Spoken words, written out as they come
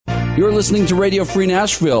You're listening to Radio Free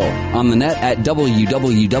Nashville on the net at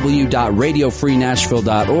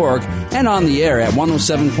www.radiofreenashville.org and on the air at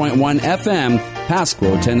 107.1 FM,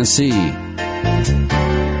 Pasquo, Tennessee.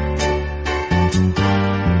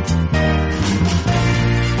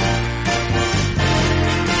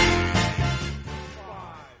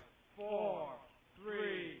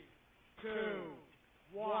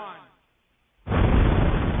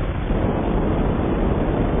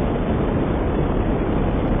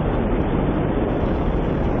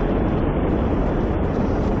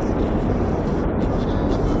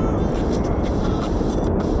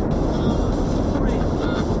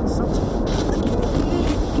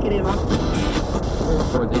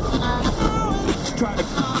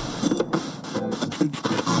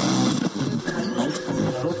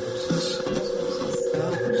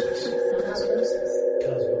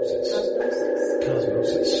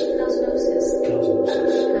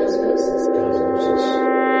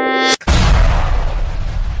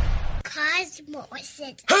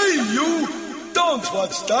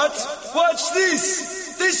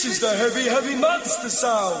 Heavy monster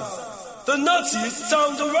sound, the nuttiest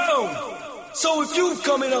sound around. So if you're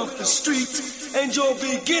coming off the street and you're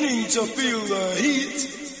beginning to feel the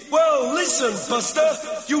heat, well listen buster,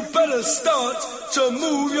 you better start to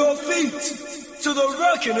move your feet to the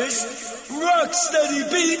rockinest, rock steady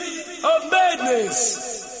beat of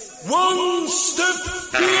madness. One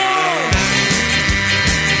step beyond.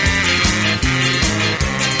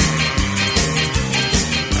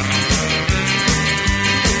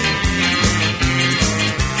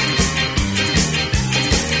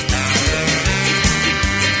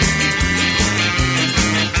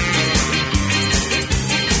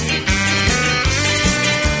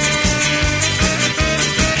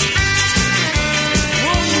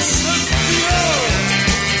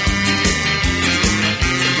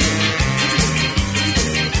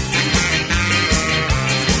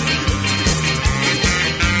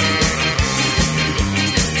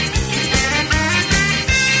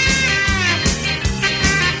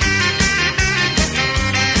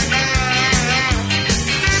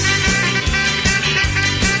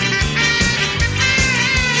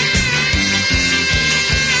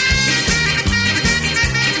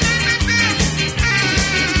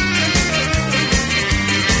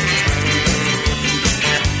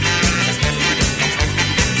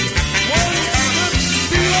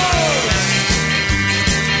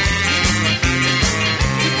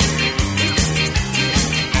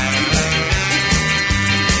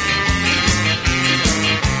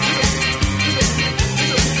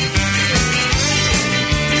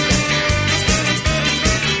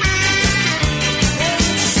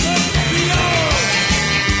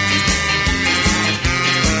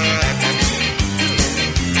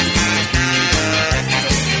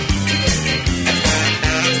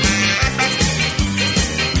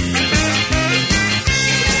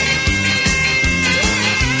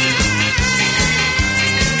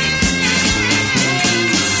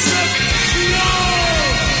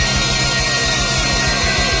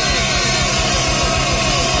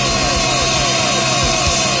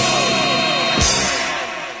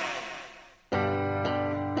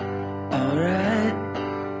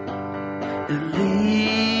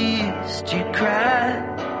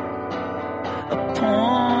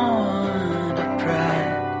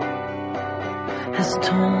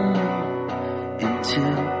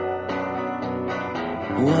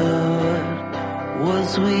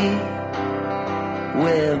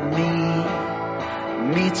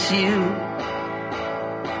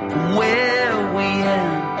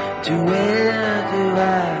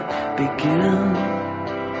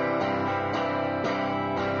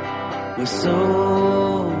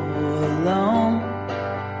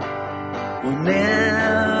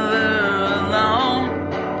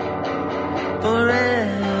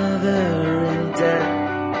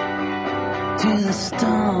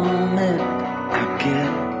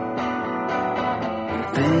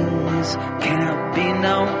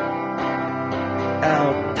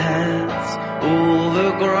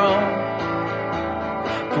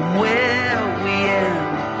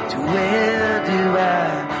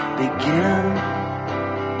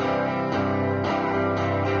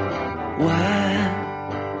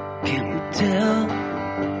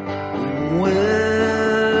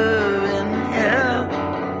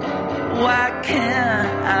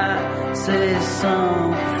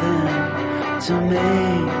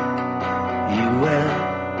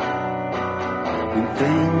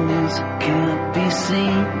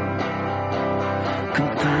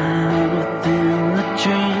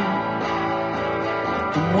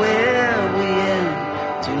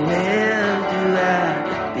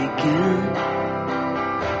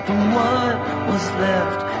 from what was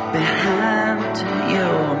left behind to you,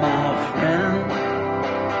 my friend.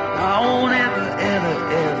 I won't ever, ever,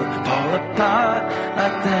 ever fall apart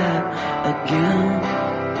like that again.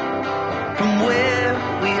 From where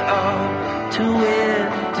we are to where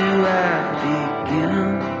do I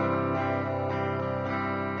begin?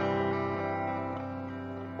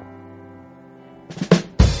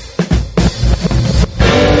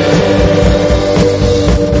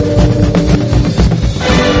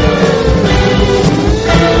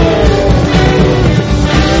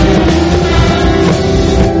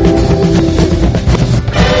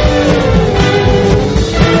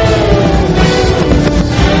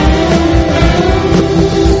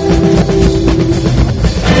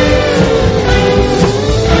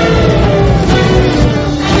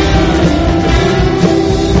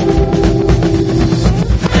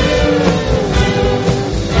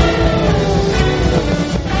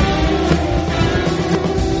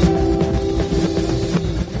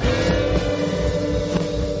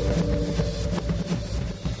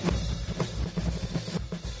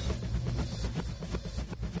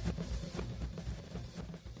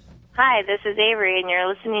 Hi, this is Avery, and you're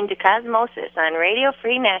listening to Cosmosis on Radio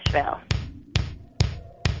Free Nashville.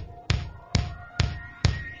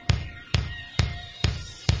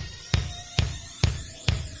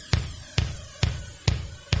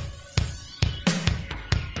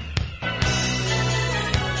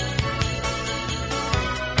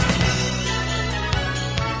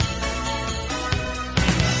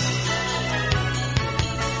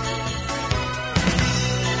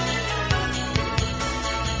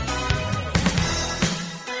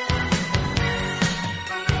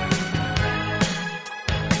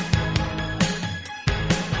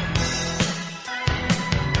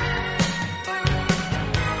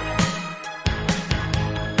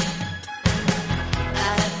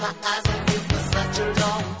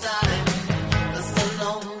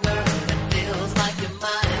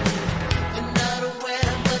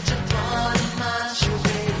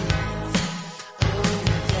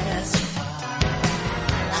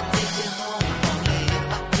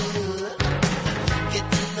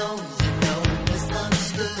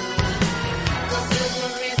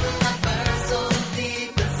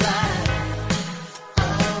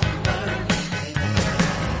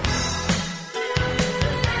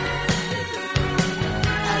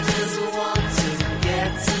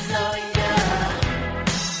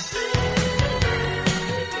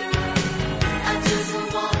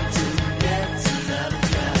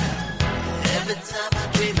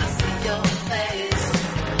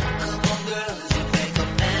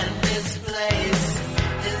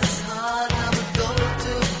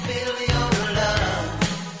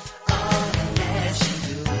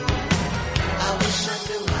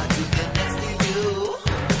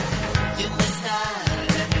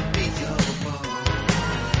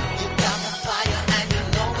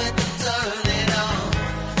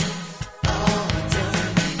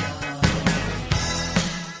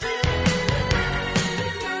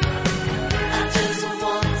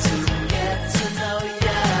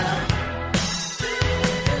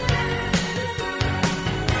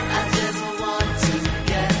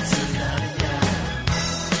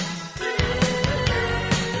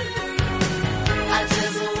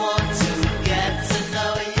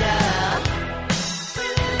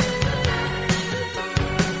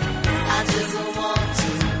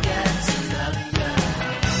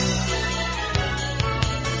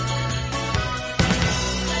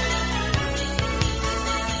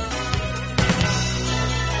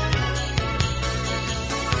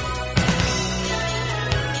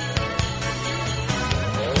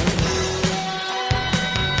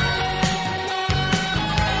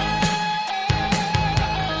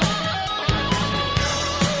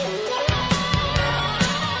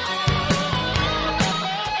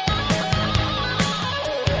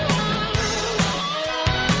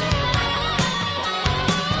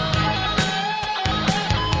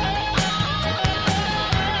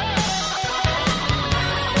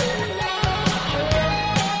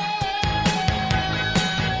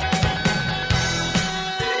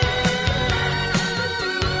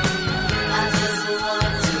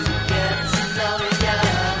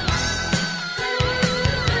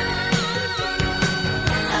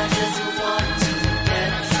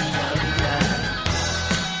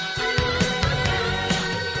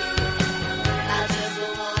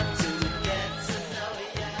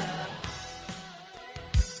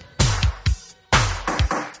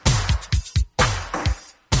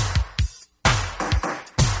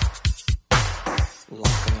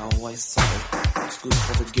 always say it's good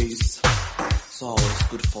for the geese, it's always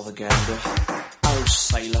good for the gander. Oh,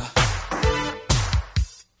 sailor,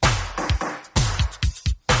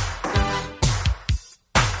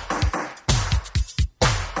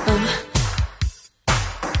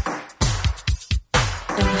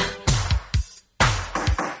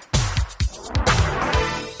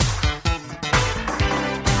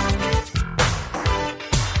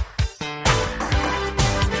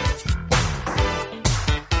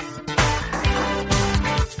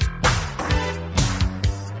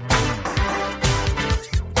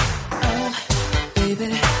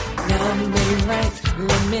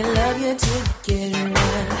 me love you till you get it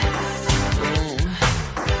right.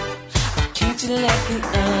 Can't you let the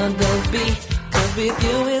others be? 'Cause with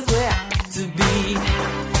you is where I got to be.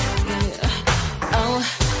 Yeah. Oh,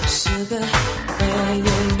 sugar, where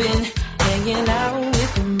you been? Hanging out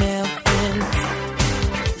with your male friends.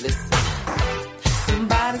 Listen,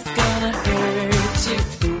 somebody's gonna hurt you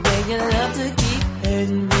the way you love to keep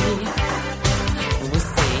hurting me. And we'll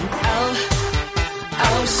sing, oh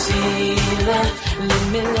Sheila, let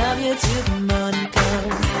me love you till the morning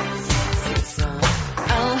comes. Sing song,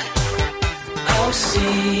 oh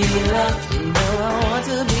Sheila, you know I want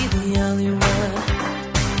to be the only one.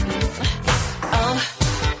 Oh,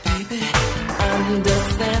 baby,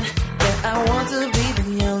 understand that I want to be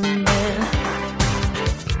the only man.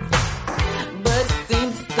 But it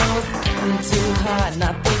seems as though it's getting too hard, and I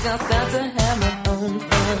think I'll start to have my own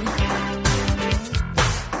fun.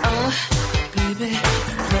 Oh, baby,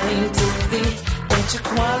 it's plain to see that you're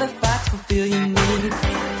qualified to fulfill your needs.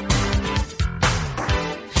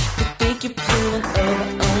 You think you're pulling over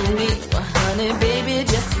on me? Well, honey, baby,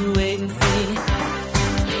 just you wait and see.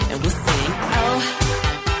 And we'll sing, oh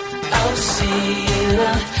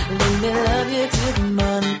Sheila, let me love you till the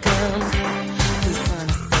morning comes. This one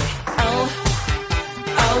I say,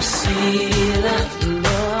 oh Sheila, you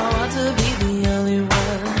know I want to be the only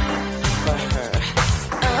one for her.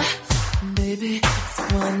 Baby, it's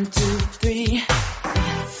 1, 2, 3.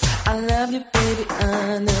 I love you, baby,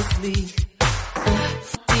 honestly.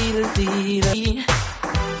 Deedle-deedle,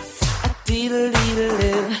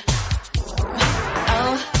 deedle-deedle.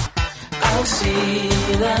 Oh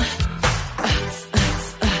Sheila,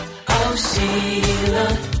 oh Sheila,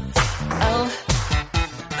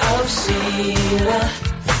 oh Sheila,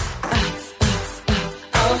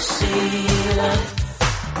 oh Sheila,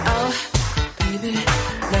 oh baby,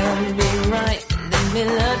 love me right, let me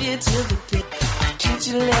love you till the end. Can't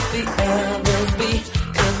you let the others be?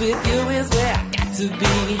 'Cause with you is where I got to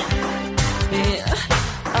be. Yeah.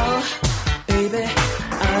 Oh baby,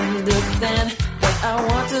 understand that I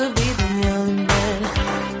want to be the only man.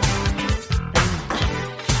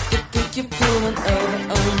 You think you're pulling over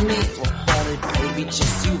on me? Well, honey, baby,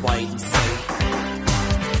 just you wait and see.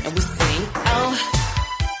 And we sing, oh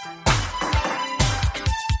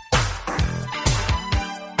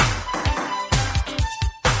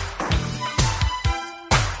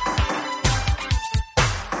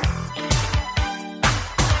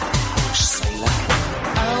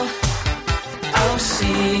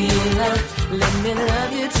Sheila, let me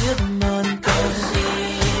love you till the morning comes.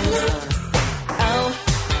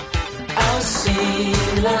 Oh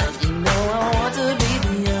Sheila, you know I want to be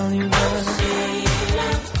the only one.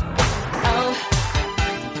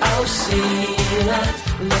 Oh Sheila,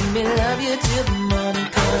 let me love you till the morning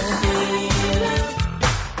comes.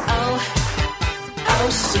 Oh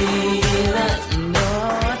Sheila, you know I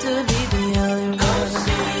want to be the only one.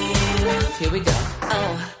 Here we go.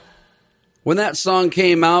 When that song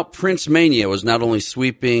came out, Prince Mania was not only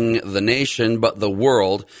sweeping the nation, but the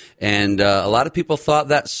world. And a lot of people thought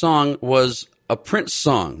that song was a Prince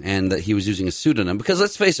song and that he was using a pseudonym. Because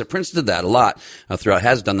let's face it, Prince did that a lot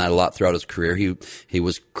has done that a lot throughout his career. He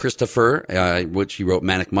was Christopher, which he wrote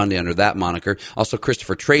Manic Monday under that moniker. Also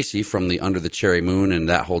Christopher Tracy from the Under the Cherry Moon and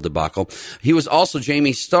that whole debacle. He was also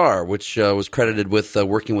Jamie Starr, which was credited with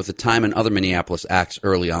working with The Time and other Minneapolis acts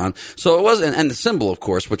early on. So it was, and the Symbol, of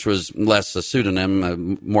course, which was less a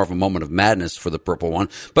pseudonym, more of a moment of madness for the Purple One.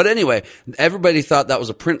 But anyway, everybody thought that was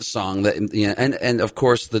a Prince song. And of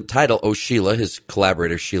course, the title, Oh Sheila, his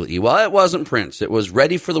collaborator Sheila E. Well, it wasn't Prince. It was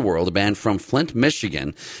Ready for the World, a band from Flint,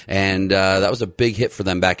 Michigan. And that was a big hit for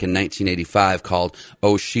them back in 1985 called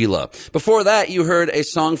Oh Sheila. Before that, you heard a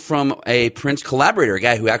song from a Prince collaborator, a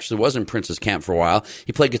guy who actually was in Prince's camp for a while.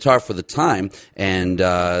 He played guitar for The Time, and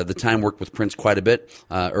The Time worked with Prince quite a bit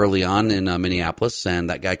early on in Minneapolis,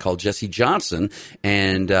 and that guy called Jesse Johnson,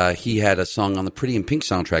 and he had a song on the Pretty in Pink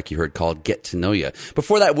soundtrack you heard called Get to Know Ya.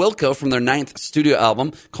 Before that, Wilco from their 9th studio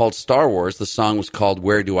album called Star Wars. The song was called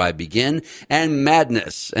Where Do I Begin? And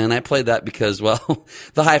Madness. And I played that because, well,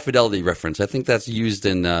 the High Fidelity reference. I think that's used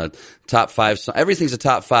in top 5. Everything's a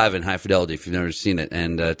top 5 in High Fidelity if you've never seen it.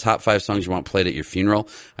 And top 5 songs you want played at your funeral.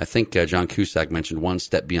 I think John Cusack mentioned One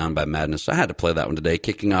Step Beyond by Madness. So I had to play that one today,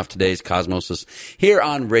 kicking off today's Cosmosis here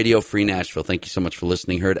on Radio Free Nashville. Thank you so much for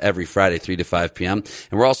listening. Heard every Friday, 3 to 5 p.m.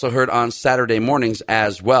 And we're also heard on Saturday mornings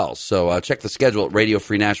as well. So check the schedule at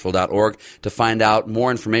radiofreenashville.org to find out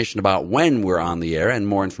more information about when we're on the air and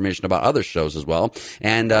more information about other shows as well.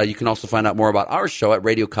 And you can also find out more about our show at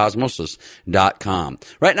radiocosmosis.com.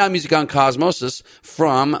 Right now, music on Cosmosis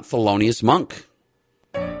from Thelonious Monk.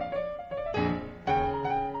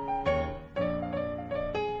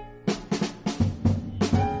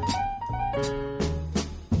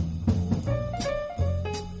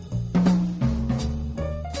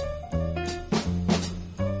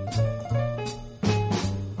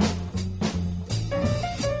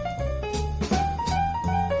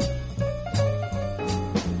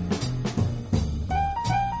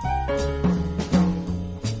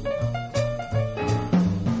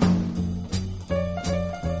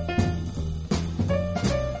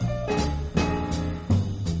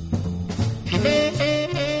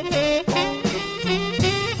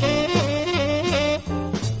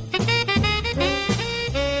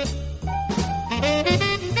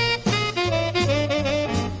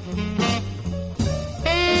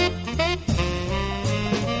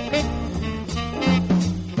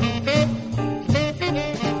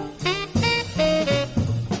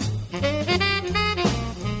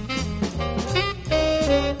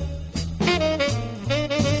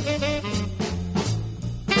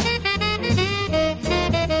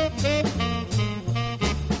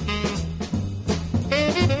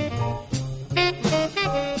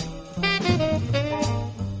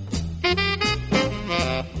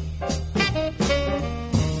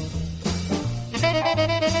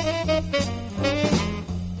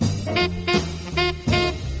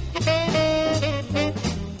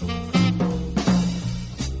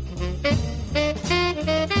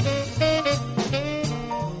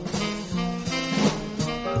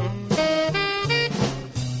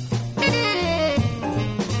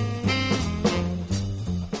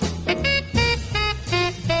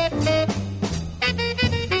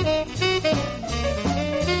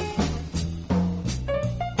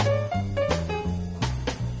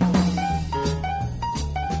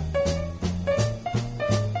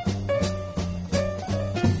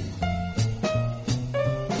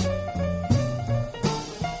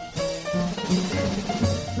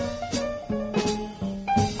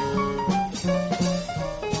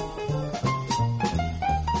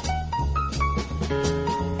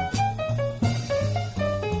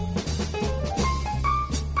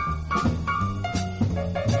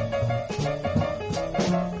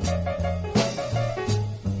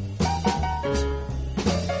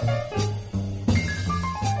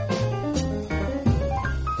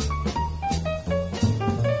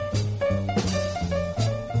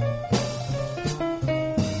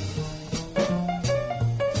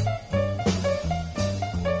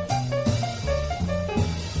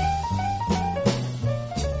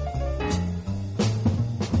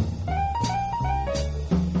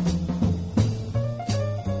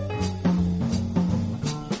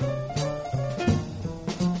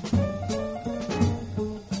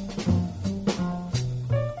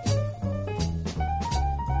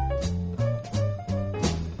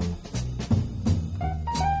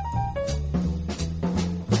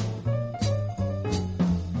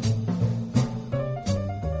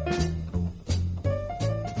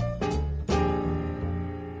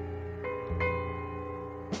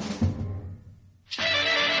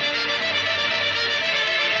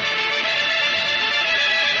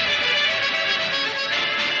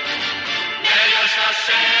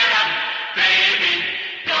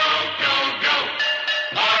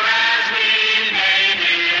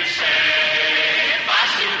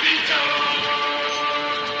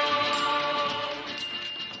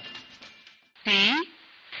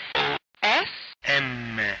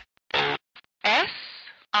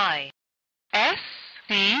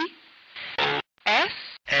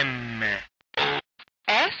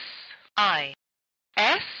 I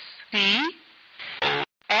S C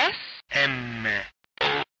S M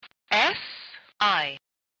S I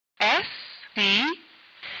S C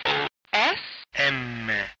S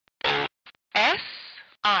M S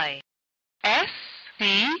I S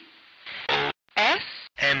C S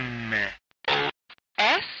M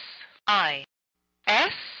S I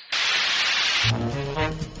S.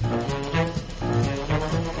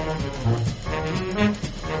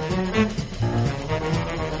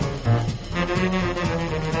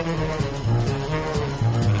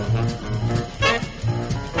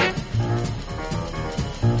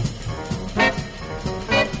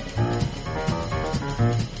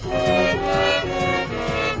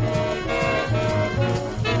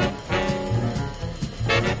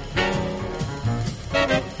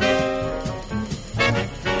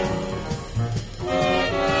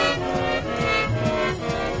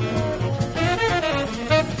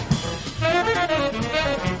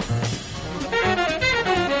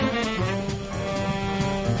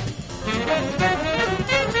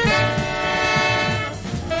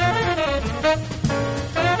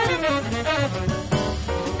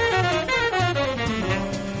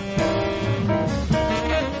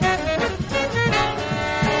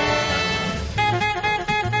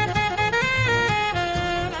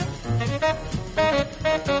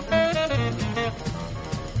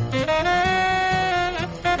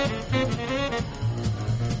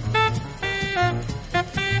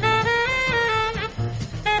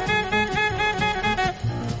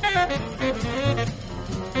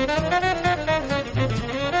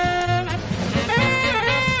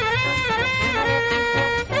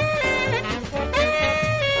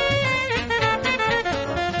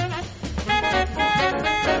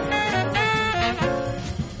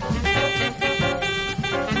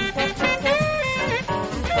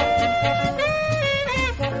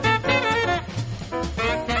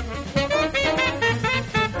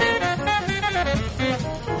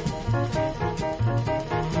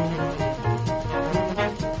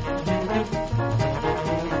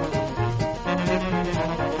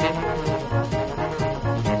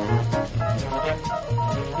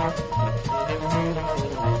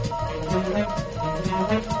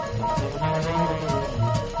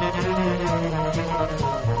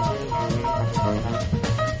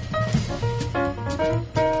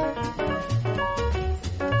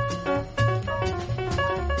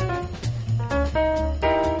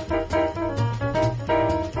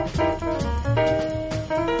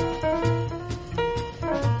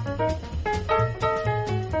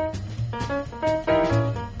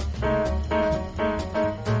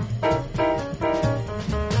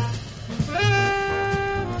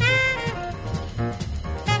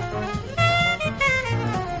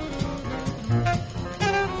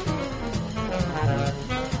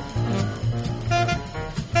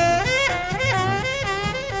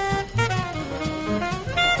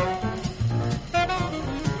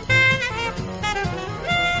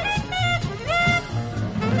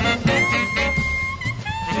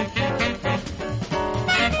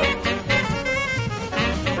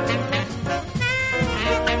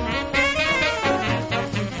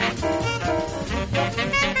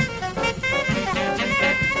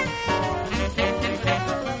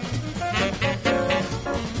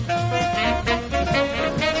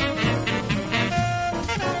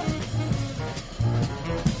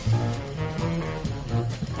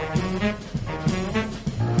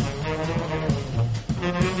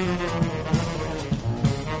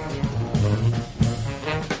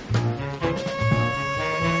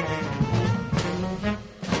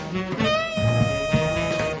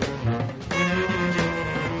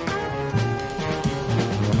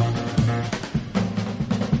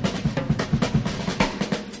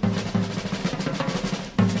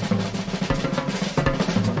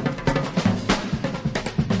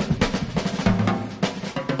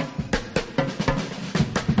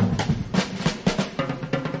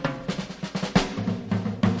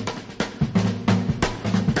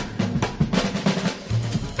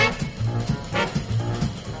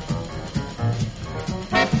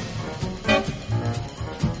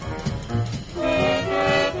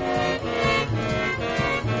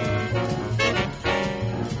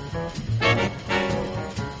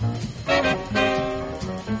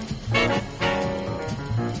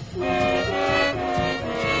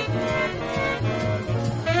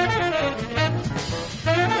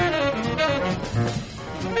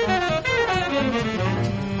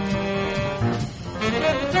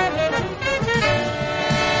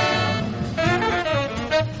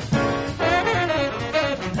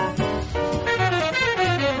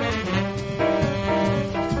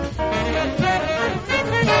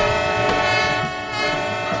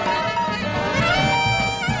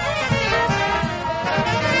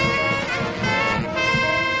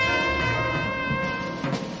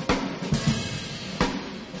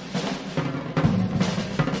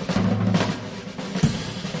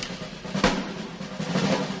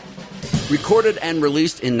 Recorded and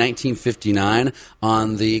released in 1959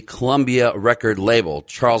 on the Columbia record label.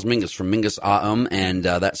 Charles Mingus from Mingus and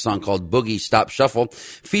that song called Boogie Stop Shuffle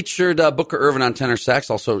featured Booker Ervin on tenor sax,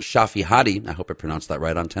 also Shafi Hadi, I hope I pronounced that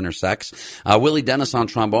right, on tenor sax, Willie Dennis on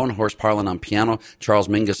trombone, Horace Parlan on piano, Charles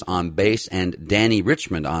Mingus on bass, and Danny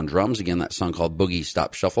Richmond on drums. Again, that song called Boogie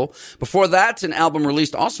Stop Shuffle. Before that, an album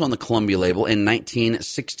released also on the Columbia label in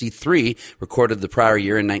 1963, recorded the prior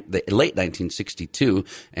year in the late 1962,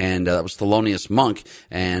 and that was Thelonious Monk,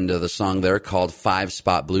 and the song there called Five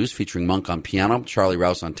Spot Blues, featuring Monk on piano, Charlie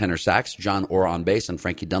Rouse on tenor sax, John Orr on bass, and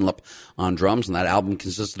Frankie Dunlop on drums. And that album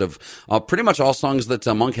consisted of pretty much all songs that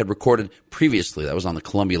Monk had recorded previously. That was on the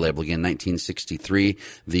Columbia label again, 1963,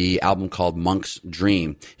 the album called Monk's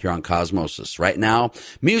Dream, here on Cosmosis. Right now,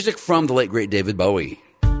 music from the late, great David Bowie.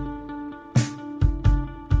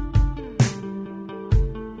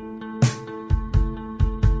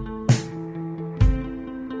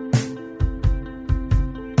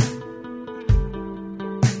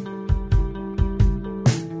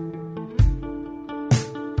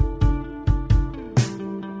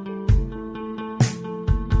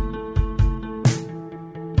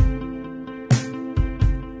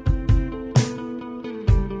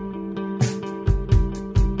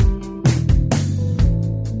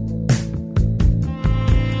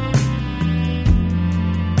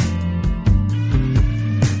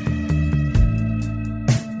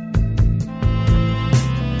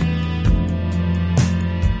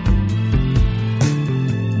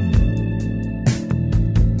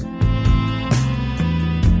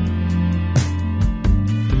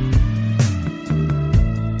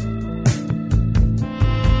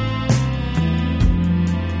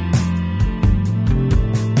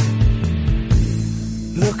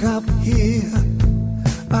 Up here,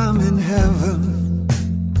 I'm in heaven.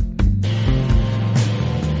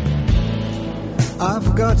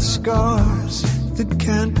 I've got scars that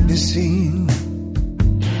can't be seen.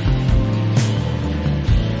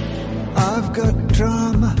 I've got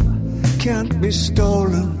drama, can't be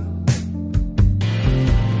stolen.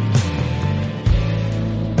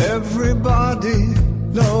 Everybody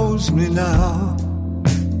knows me now.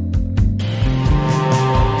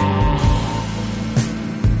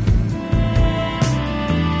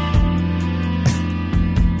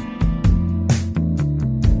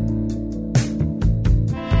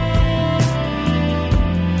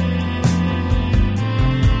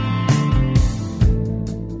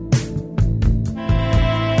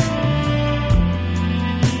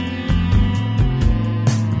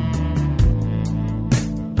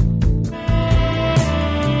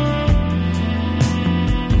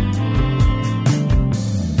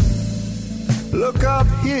 Look up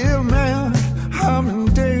here, man, I'm in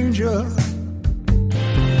danger.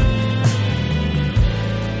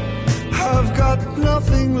 I've got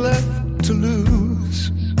nothing left to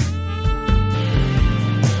lose.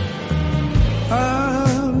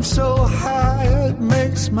 I'm so high it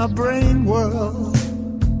makes my brain whirl.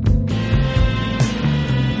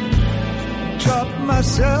 Drop my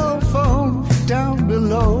cell phone down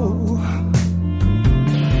below.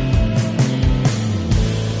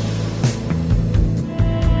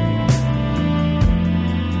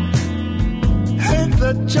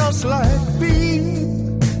 That just like me,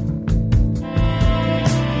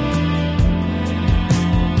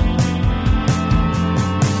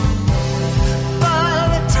 by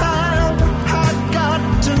the time I got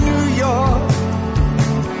to New York,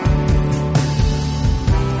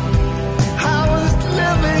 I was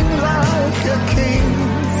living life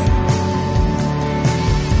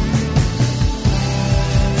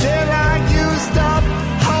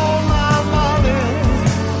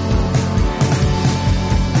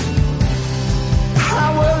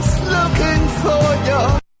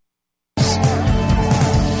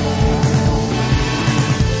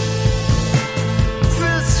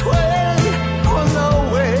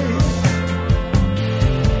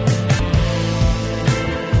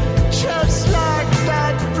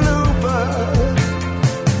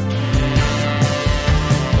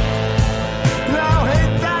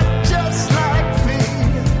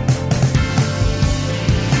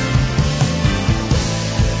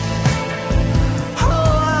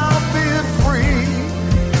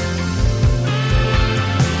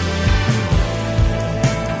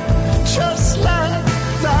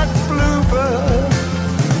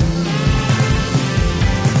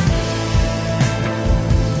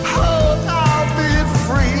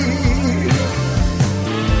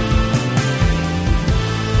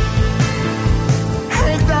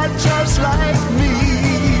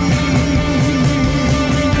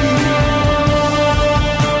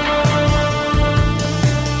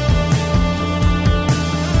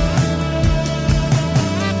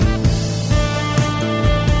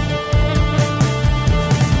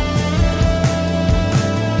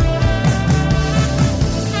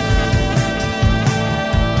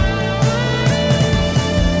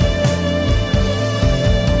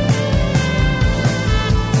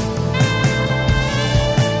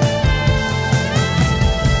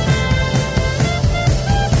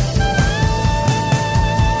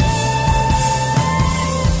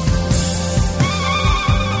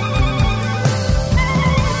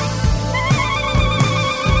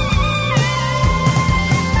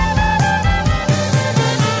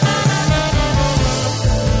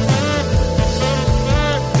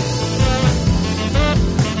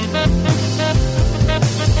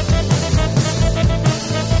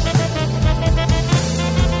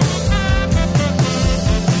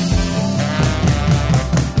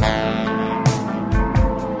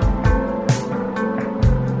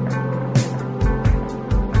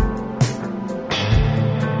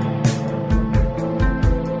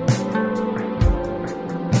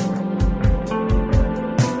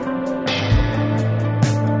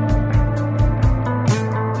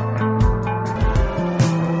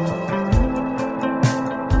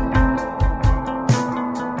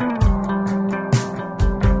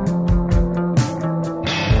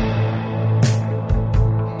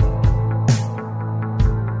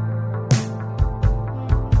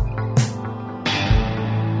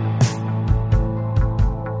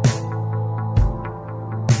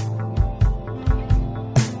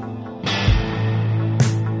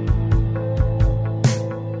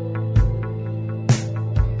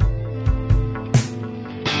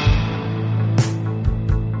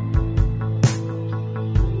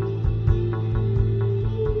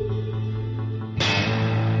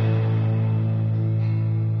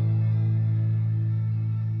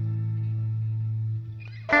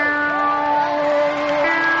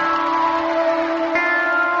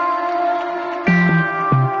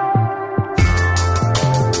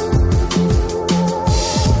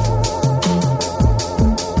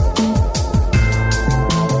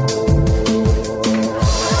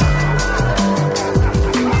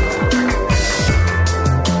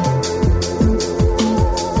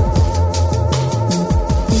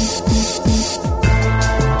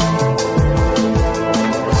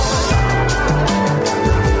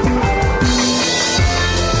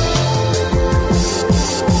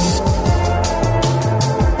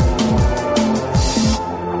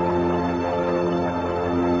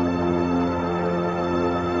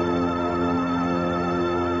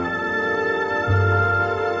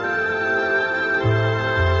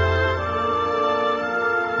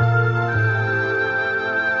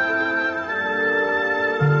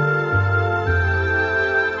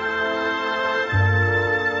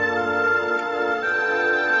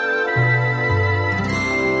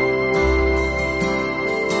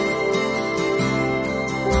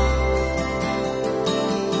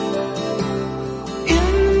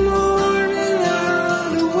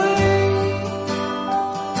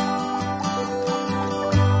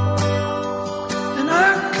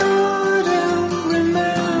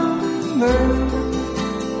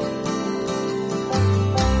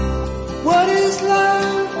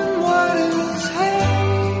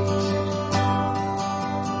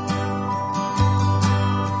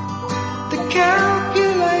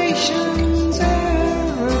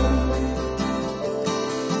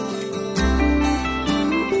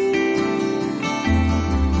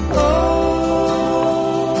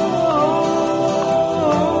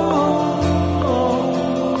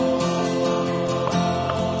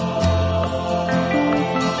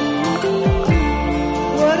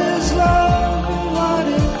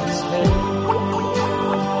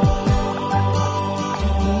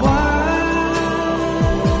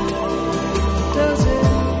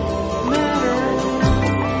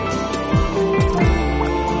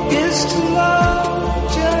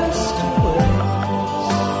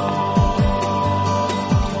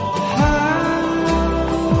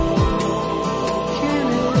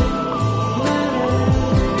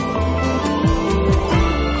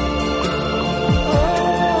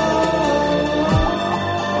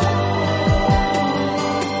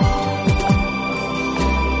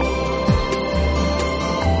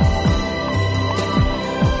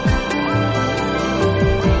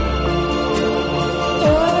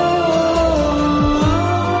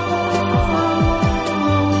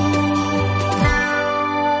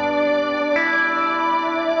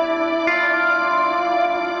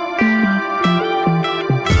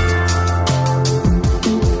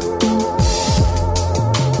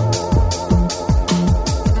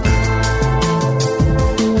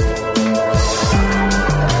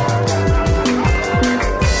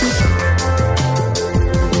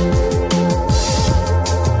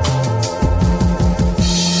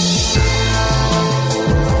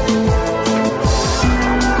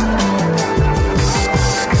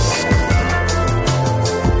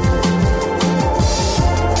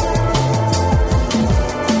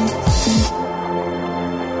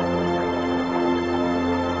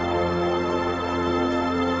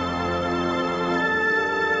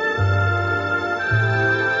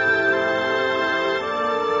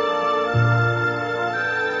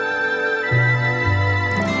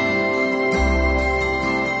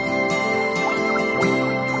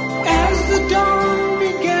As the dawn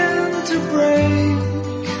began to break,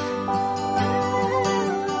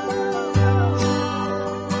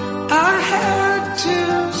 I had to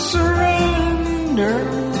surrender.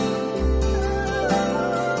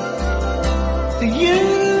 The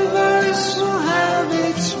universe will have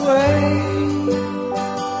its way.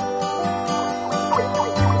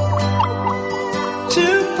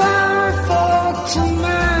 Too powerful to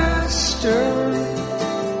master.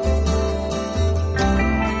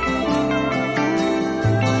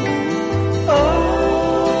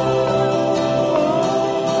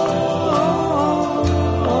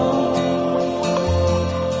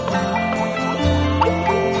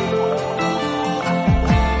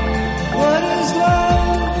 What is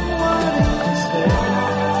love? What is hate?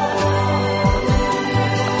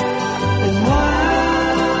 And why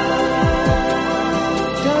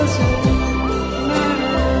does it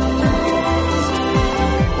matter?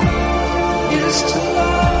 Is to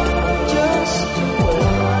love just a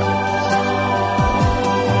waste?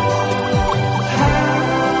 How can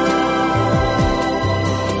it matter?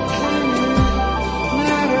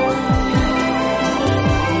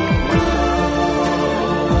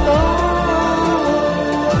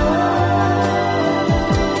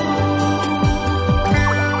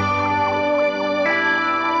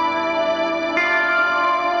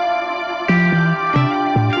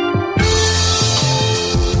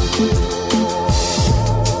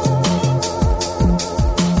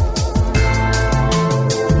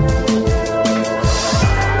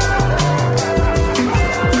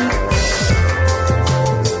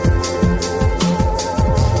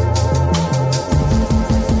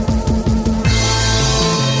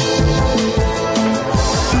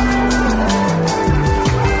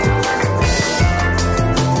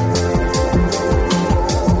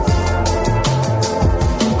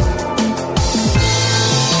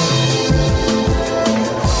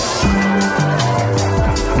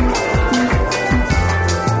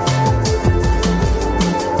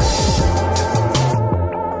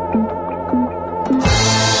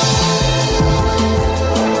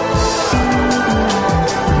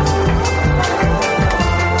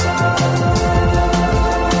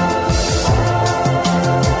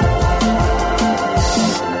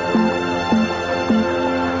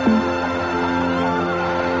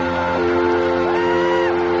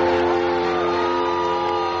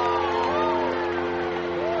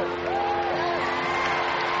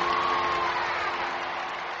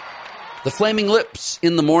 The Flaming Lips,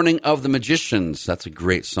 In the Morning of the Magicians. That's a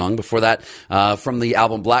great song. Before that, from the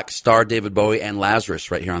album Black Star, David Bowie and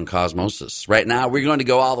Lazarus, right here on Cosmosis. Right now, we're going to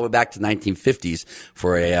go all the way back to 1950s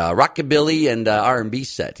for a rockabilly and R&B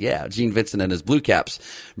set. Yeah, Gene Vincent and his Blue Caps.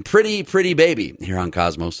 Pretty, Pretty Baby here on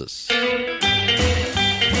Cosmosis.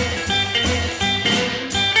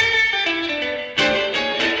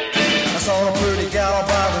 I saw a pretty gal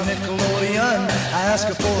by the Nickelodeon. I asked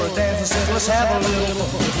her for a dance and said, let's have a little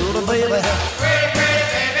fun. Little baby, pretty, pretty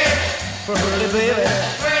baby, pretty baby,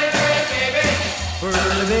 pretty, pretty baby,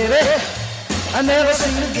 pretty baby. I never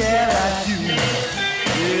seen a gal like you.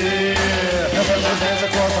 Yeah, I dance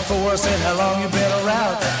across the floor, said, how long you been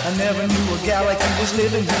around? I never knew a gal like you was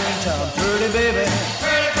living here in town. Pretty baby,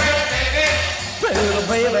 pretty, pretty baby, pretty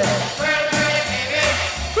baby, pretty, pretty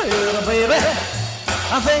baby, pretty baby.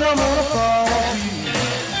 I think I'm gonna fall for you.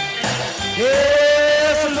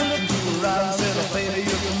 Yes, I looked into her eyes and said, oh baby,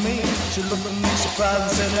 you're for me. She looked at me surprised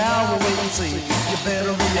and said, now we'll wait and see. You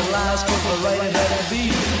better realize, cause the right it had to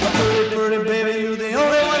be. A pretty, pretty baby, you're the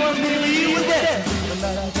only one for me. You were dancing through the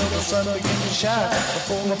night until the sun began to shine.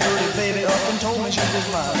 Before my pretty baby up and told me she was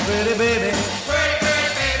mine. Pretty baby, pretty, pretty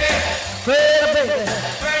baby, pretty baby,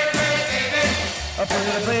 pretty, pretty baby, a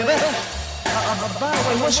pretty baby. By the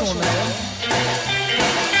way, what's your name?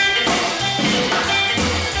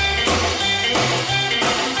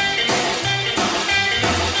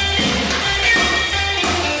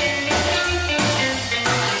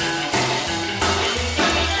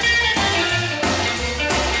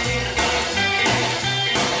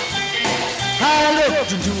 I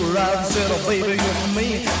looked into her eyes and said, oh baby, you're for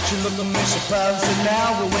me. She looked at me surprised and said,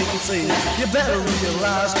 now we'll wait and see. You better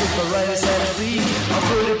realize, cause the right is had to be. Oh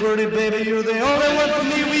pretty, pretty baby, you're the only one for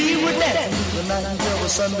me. We were dancing through the night until the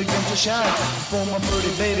sun began to shine. Before my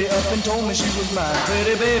pretty baby up and told me she was mine.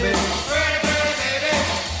 Pretty baby, pretty, pretty baby,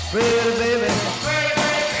 pretty baby, pretty,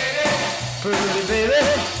 pretty baby, pretty baby.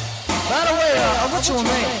 By the way, what's your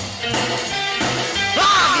name?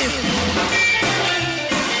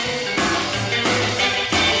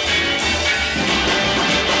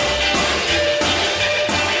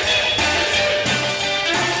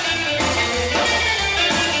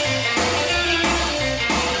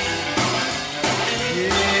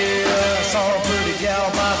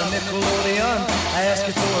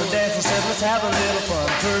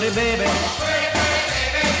 baby.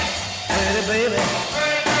 Pretty baby.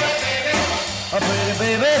 A pretty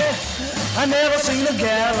baby. I never seen a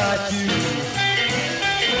gal like you.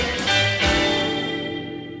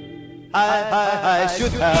 I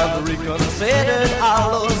should have reconsidered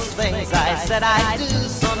all those things I said I'd do.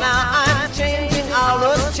 So now I'm changing all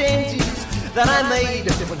those changes that I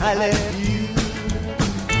made when I left you.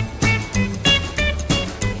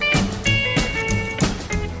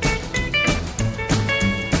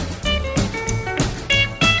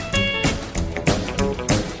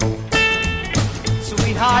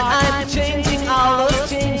 Sweetheart, I'm changing all those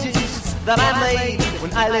changes that I made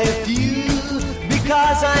when I left you.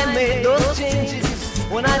 Because I made those changes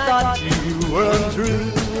when I thought you were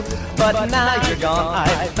untrue. But now you're gone,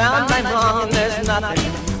 I found I'm wrong, and there's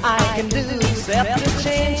nothing I can do except to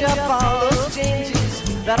change up all those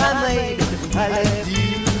changes that I made when I left you.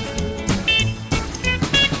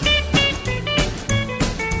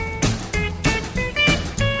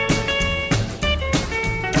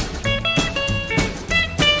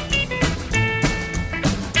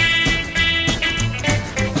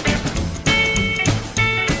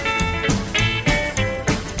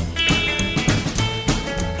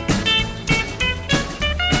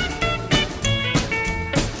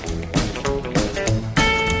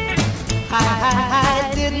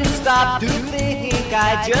 Stop to think,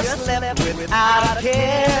 I just left without a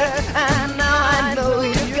care. And now I know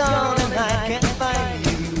you're gone and I can't find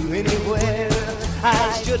you anywhere.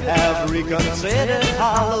 I should have reconsidered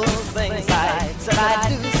all those things I said I'd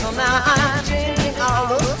do. So now I'm changing all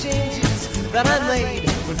those changes that I made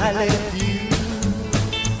when I left you.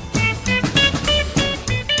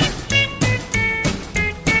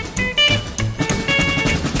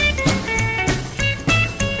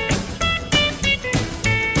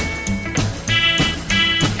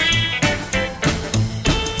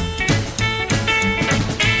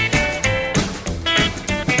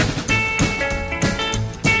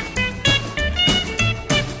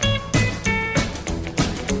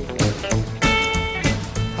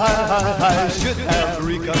 I should have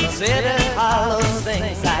reconsidered all those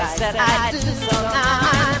things I said I'd do. So now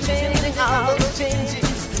I'm changing all those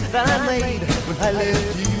changes that I made when I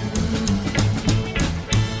left you.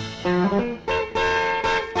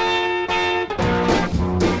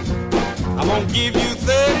 I'm gonna give you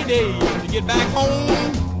 30 days to get back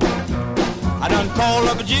home. I done called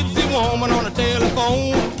up a gypsy woman on the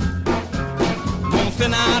telephone. I'm gonna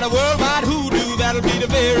send out a worldwide hoodoo. That'll be the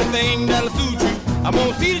very thing that'll suit you. I'm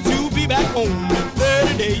gonna see that you be back home in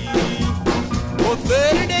 30 days. Oh,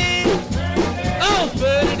 30 days. Oh,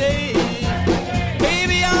 30 days.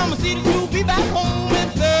 Baby, I'm gonna see that you be back home in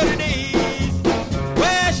 30 days.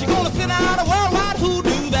 Well, she gonna send out a worldwide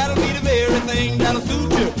hoodoo. That'll be the very thing that'll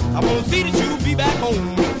suit you. I'm gonna see that you be back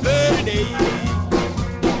home in 30 days.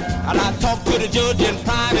 And I talked to the judge in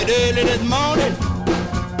private early this morning.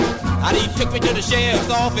 And he took me to the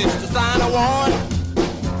sheriff's office to sign a warrant.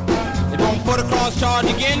 Won't put a cross charge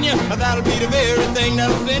against you, but that'll be the very thing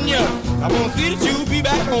that'll send you. I'm gonna see that you be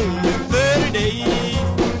back home in 30 days.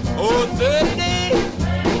 Oh, 30 days.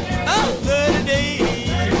 Oh, 30 days.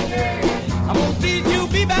 I'm gonna see that you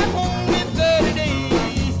be back home in 30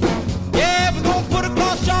 days. Yeah, if we're gonna put a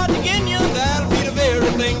cross charge against you, that'll be the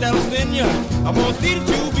very thing that'll send you. I'm gonna see that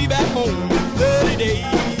you be back home in 30 days.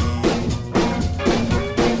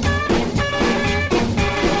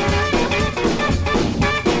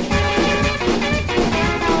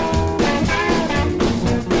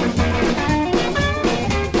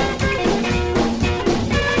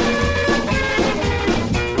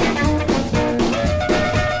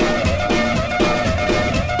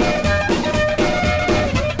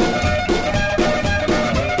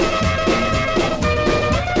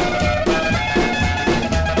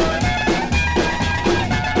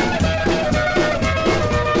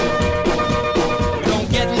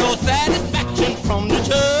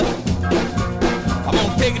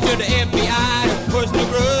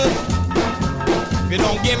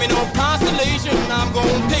 Give me no consolation, I'm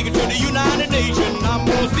gonna take it to the United Nations. I'm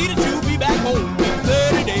gonna see that you be back home in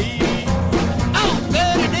 30 days. Oh,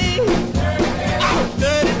 30 days. Oh,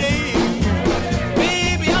 30 days.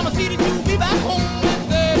 Baby, I'ma see that you be back home in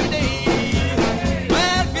 30 days.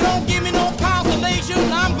 Well, if you don't give me no consolation,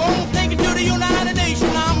 I'm gonna take it to the United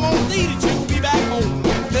Nations. I'm gonna see that you be back home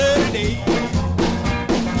in 30 days.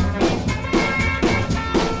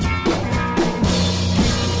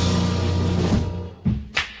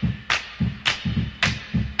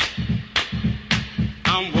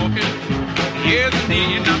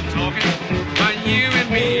 And I'm talking about you and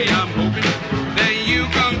me. I'm hoping that you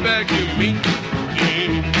come back to me.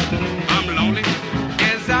 I'm lonely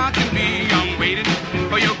as I can be. I'm waiting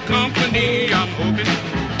for your coming. company, I'm hoping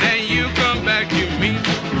that you come back to me.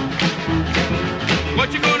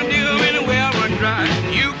 What you gonna do when the well run dry?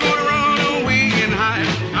 You gonna run away and hide.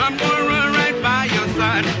 I'm gonna run right by your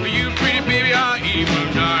side. For you, pretty baby, I'll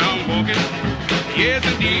even die. I'm walking, yes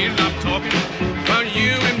indeed, I'm talking about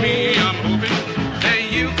you and me. I'm hoping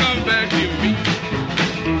that you come back to me.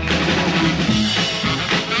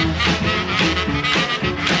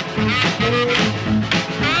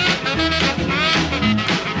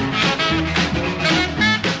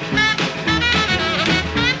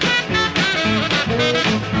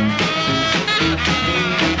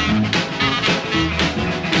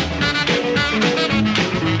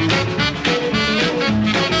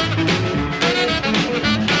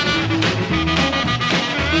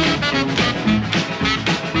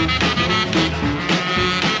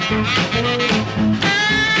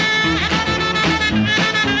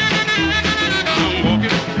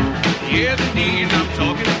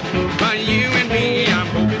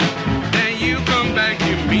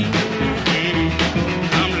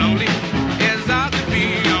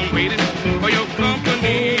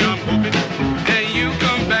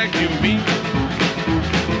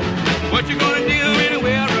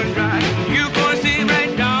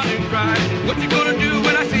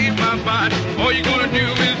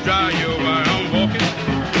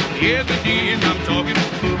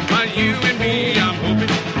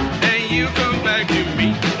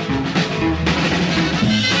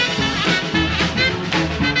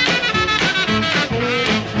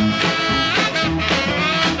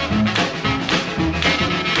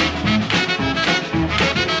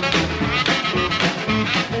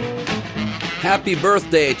 Happy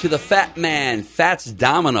birthday to the Fat Man, Fats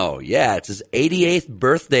Domino. Yeah, it's his 88th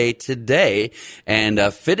birthday today. And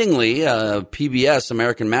fittingly, PBS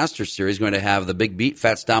American Masters Series is going to have the Big Beat,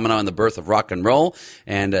 Fats Domino, and the Birth of Rock and Roll.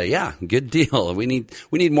 And yeah, good deal. We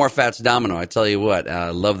need more Fats Domino. I tell you what,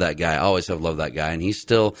 I love that guy. I always have loved that guy. And he's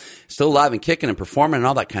still alive and kicking and performing and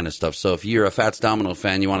all that kind of stuff. So if you're a Fats Domino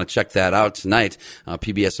fan, you want to check that out tonight.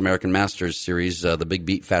 PBS American Masters Series, the Big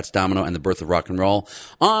Beat, Fats Domino, and the Birth of Rock and Roll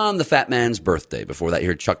on the Fat Man's birthday. Before that, you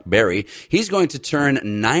heard Chuck Berry. He's going to turn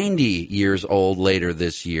 90 years old later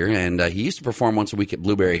this year, and he used to perform once a week at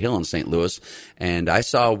Blueberry Hill in St. Louis, and I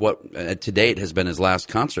saw what to date has been his last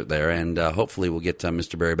concert there, and hopefully we'll get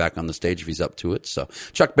Mr. Berry back on the stage if he's up to it. So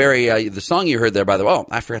Chuck Berry, the song you heard there, by the way,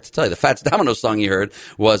 I forgot to tell you, the Fats Domino song you heard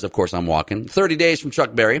was, of course, I'm Walking. 30 Days from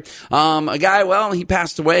Chuck Berry. A guy, well, he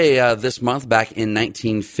passed away this month back in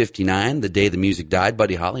 1959, the day the music died.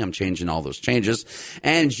 Buddy Holly, I'm changing all those changes.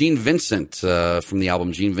 And Gene Vincent, from the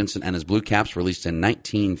album Gene Vincent and His Blue Caps, released in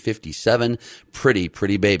 1957. Pretty,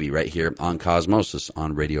 Pretty Baby right here on Cosmosis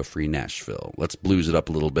on Radio Free Nashville. Let's blues it up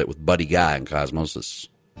a little bit with Buddy Guy on Cosmosis.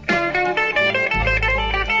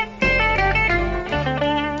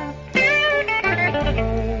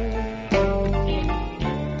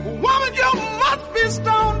 Woman, you must be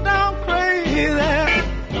stoned down crazy.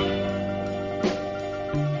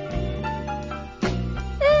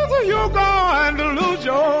 Either you're going to lose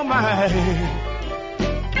your mind.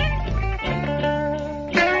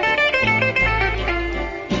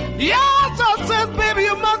 Your soul says, baby,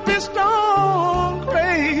 you must be stone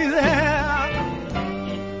crazy.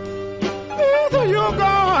 Either you're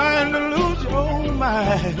going to lose your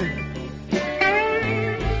mind.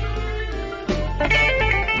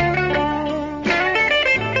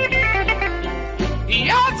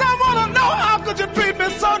 Yes, I want to know how could you treat me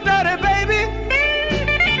so dirty, baby.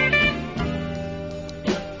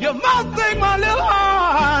 You must think my little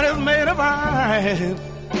heart is made of iron.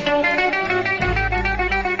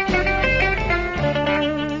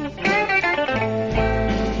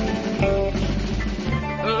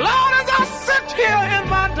 Lord, as I sit here in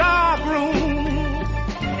my dark room,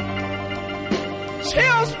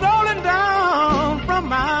 tears rolling down from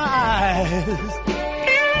my eyes.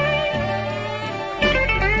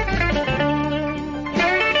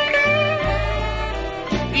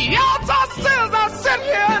 Yes, I sit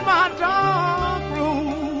here in my dark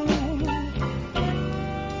room,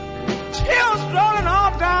 tears rolling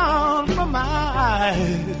all down from my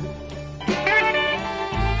eyes.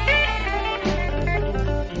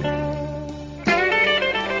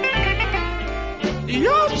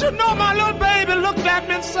 You should know my little baby looked at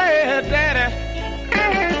me and said, Daddy,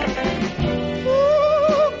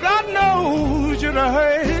 ooh, God knows you're a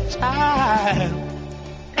hurt child.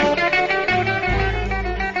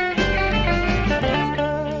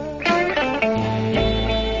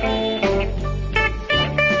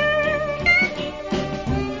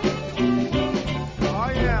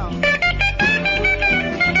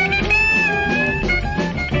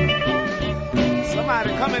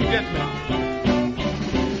 Come and get me.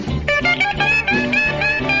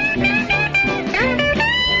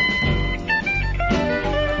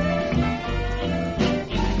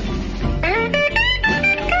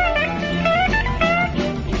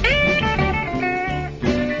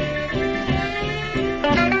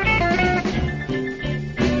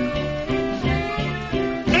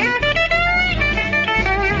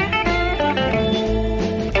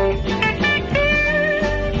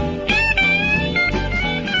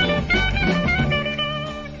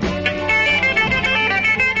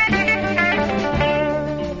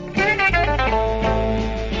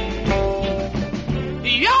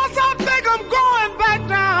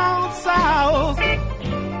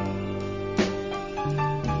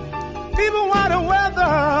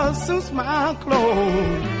 suits my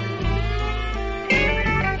clothes.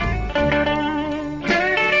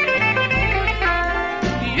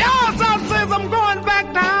 Yes, I says I'm going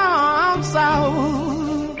back down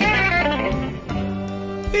south.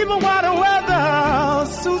 Even while the weather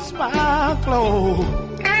suits my clothes.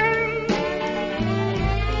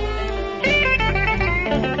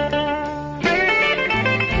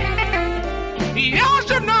 Y'all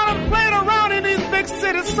should not have played around in these big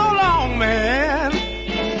cities so long, man.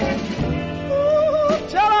 Ooh,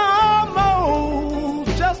 till I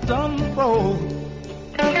almost just unfroze.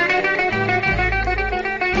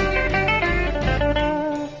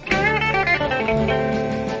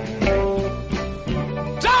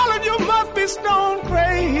 Darling, you must be stone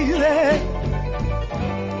crazy.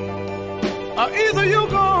 Or either you're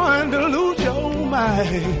going to lose your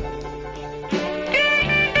mind.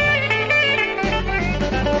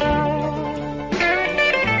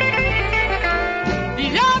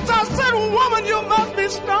 Woman, you must be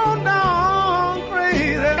stone down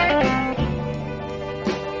crazy.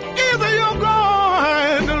 Either you're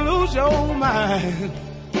going to lose your mind.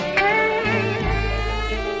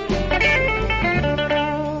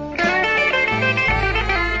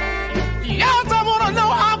 Yes, I want to know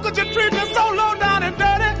how could you treat me so low down and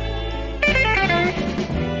dirty?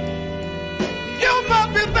 You must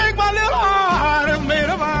be thinking my little heart is made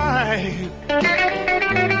of iron.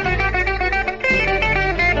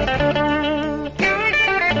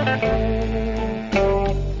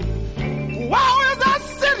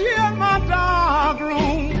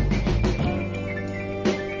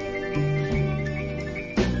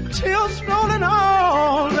 Rolling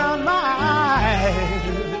all down my eyes.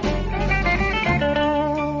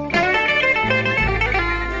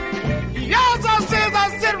 Yes, I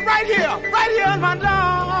sit right here in my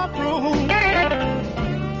dark room.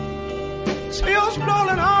 Tears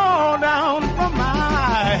rolling all down from my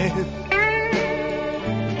eyes.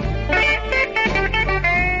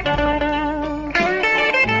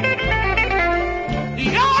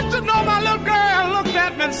 You ought to know my little girl looked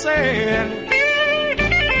at me and said,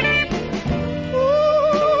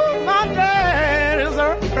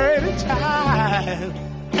 pretty child.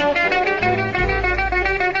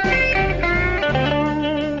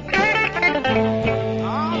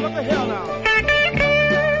 Oh, what the hell now?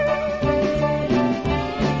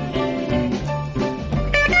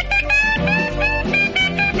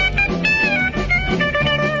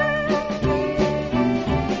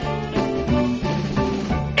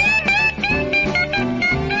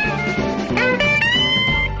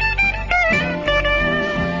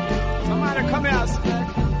 Somebody come here.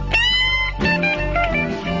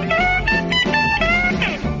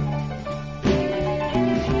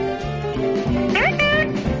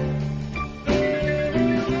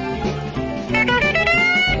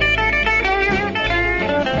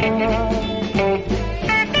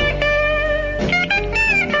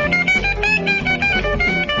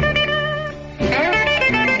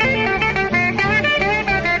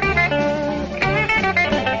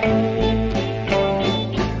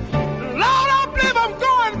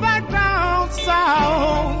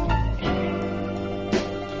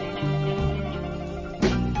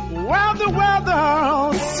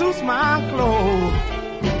 My clothes.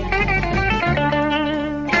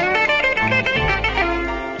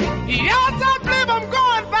 Yes, I believe I'm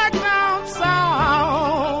going back down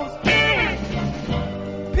south.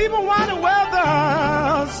 People want the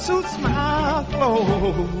weather suits my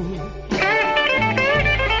clothes.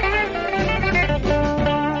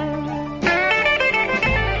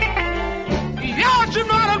 Y'all should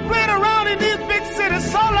not have played around in these big cities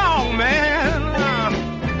so long, man.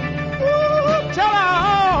 Till I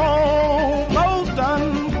almost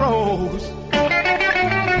unfroze.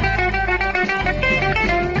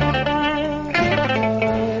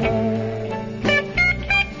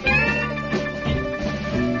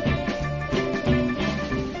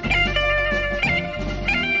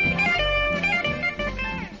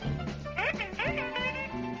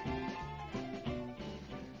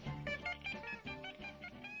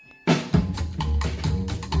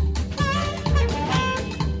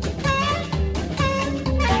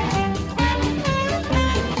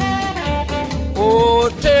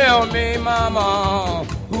 Tell me, mama,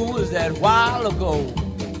 who was that while ago?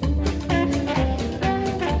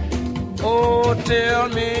 Oh, tell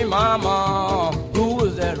me, mama, who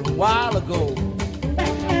was that while ago?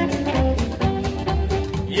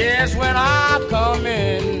 Yes, when I come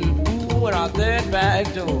in, who went out that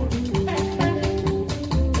back door?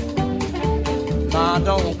 Now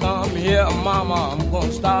don't come here, mama, I'm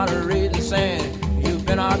gonna start reading saying you've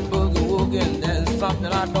been out boogie-woogie, there's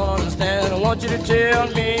something I don't understand. I want you to tell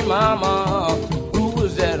me, mama, who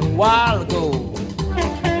was that while ago.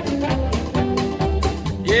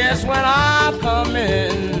 Yes, when I come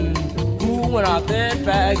in, who went out that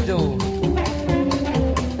back door?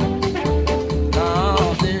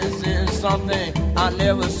 Now this is something I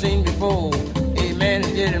never seen before. A man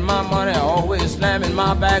is getting my money, always slamming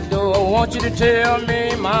my back door. I want you to tell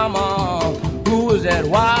me, mama, who was that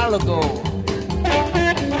while ago?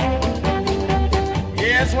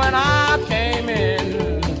 Yes, when I came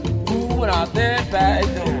in, who went out that back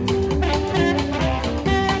door?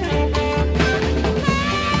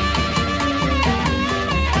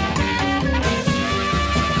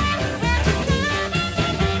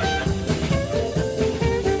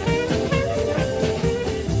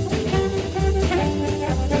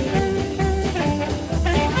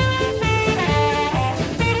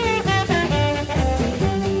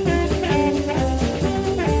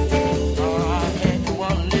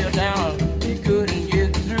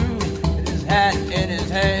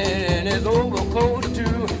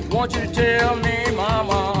 I want you to tell me,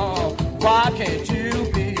 mama, why can't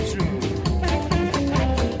you be true?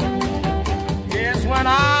 Yes, when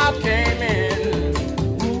I came in,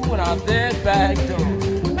 who went out that back door?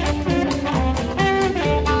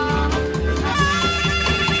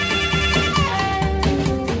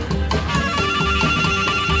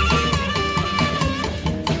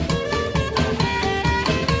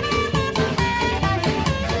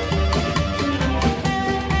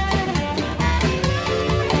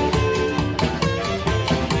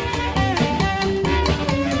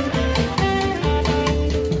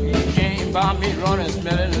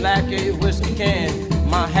 Smelling like a whiskey can,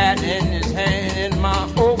 my hat in his hand and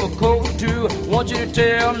my overcoat too. Want you to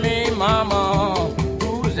tell me, mama,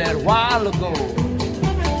 who was that while ago?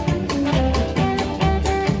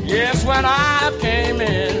 Yes, when I came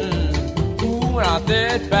in, who went out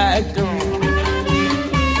that back door?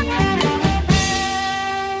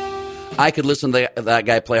 I could listen to that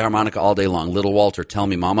guy play harmonica all day long. Little Walter, Tell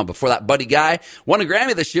Me Mama. Before that, Buddy Guy won a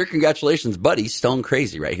Grammy this year. Congratulations, Buddy. Stone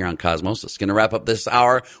Crazy right here on Cosmosis. Going to wrap up this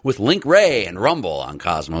hour with Link Ray and Rumble on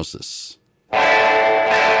Cosmosis.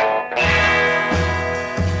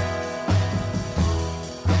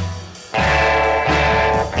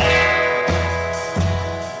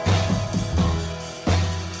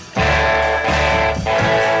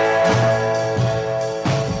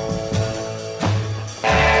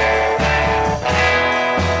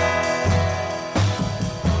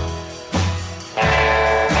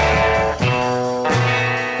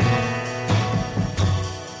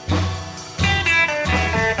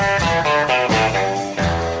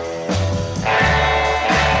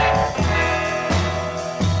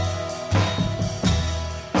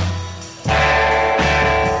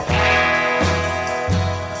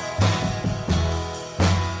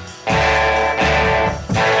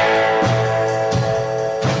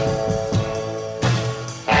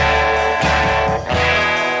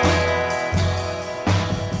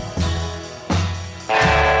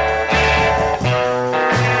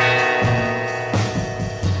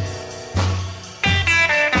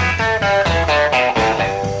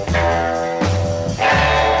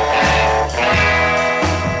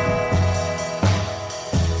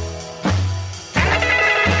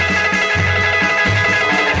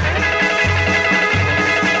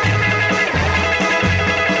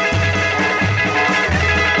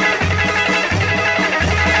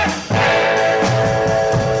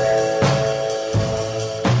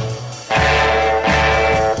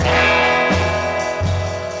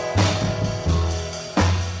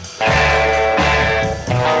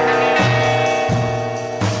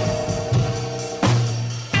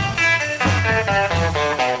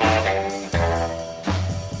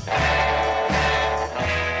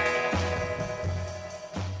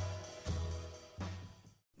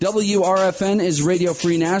 WRFN is Radio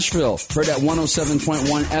Free Nashville, heard at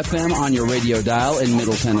 107.1 FM on your radio dial in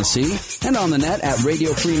Middle Tennessee, and on the net at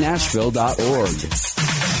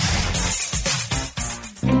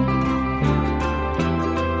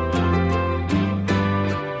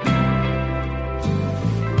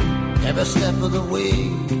Every step of the way,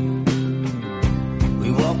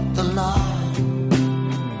 we walk the line.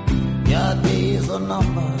 Your days are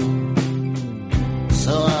numbered,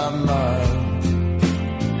 so am I.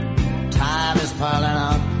 Time is piling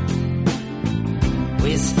up.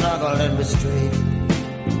 We struggle and we strayed.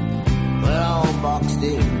 We're all boxed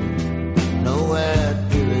in, nowhere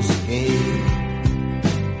to escape.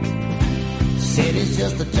 City's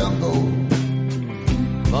just a jungle,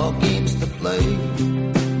 more games to play.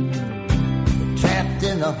 Trapped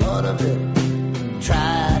in the heart of it,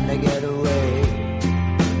 trying to get away.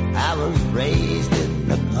 I was raised in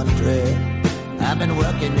the country, I've been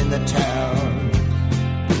working in the town.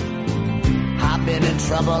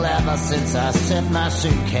 trouble ever since I set my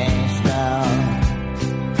suitcase down.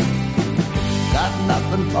 Got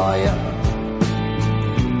nothing for you,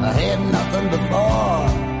 I had nothing before.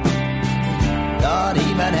 Don't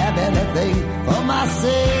even have anything for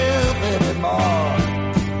myself anymore.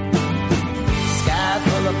 Sky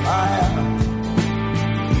full of fire,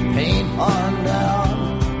 paint pouring down.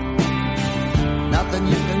 Nothing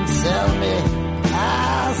you can sell me,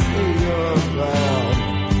 I'll see you around.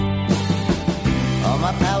 All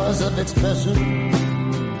my powers of expression,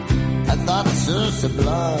 I thought so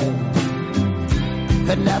sublime,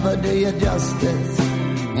 could never do you justice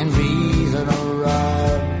in reason or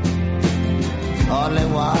rhyme. Only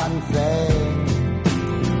one thing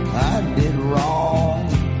I did wrong,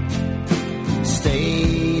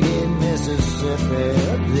 stayed in Mississippi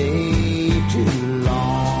a day too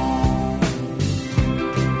long.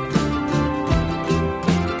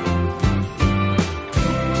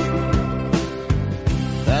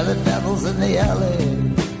 There the devil's in the alley,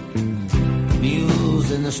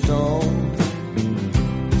 mules in the store.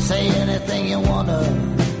 Say anything you wanna,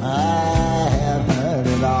 I have heard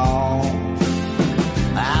it all.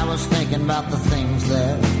 I was thinking about the things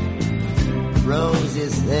that Rosie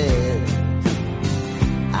said.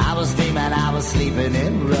 I was dreaming I was sleeping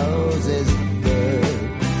in Rosie's bed.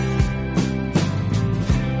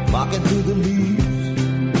 Walking through the leaves,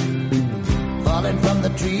 falling from the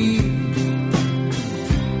trees,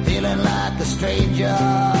 feeling like a stranger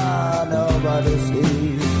nobody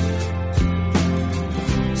sees.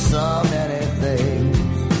 So many things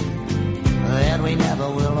that we never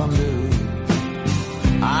will undo.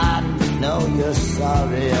 I know you're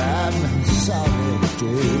sorry, I'm sorry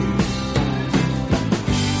too.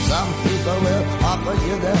 Some people will offer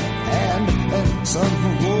you their hand and some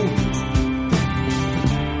won't.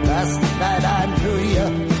 Last night I knew you,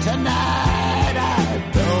 tonight I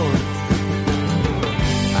don't.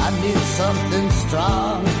 I need something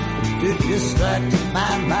strong to distract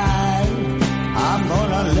my mind. I'm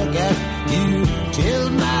gonna look at you till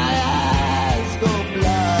my eyes go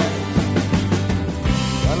blind.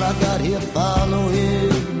 Well, I got here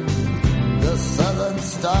following the southern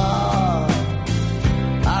star.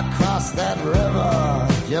 I crossed that river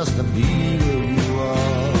just to be where you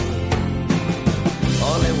are.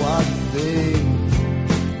 Only one thing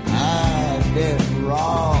I did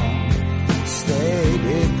wrong, stayed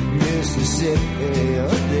in Mississippi a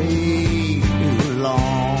day too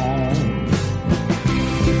long.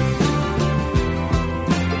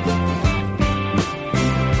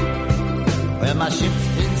 Well, my ship's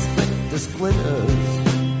been split to splinters,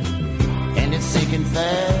 and it's sinking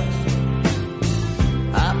fast.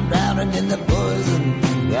 I'm drowning in the poison,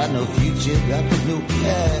 got no future, got no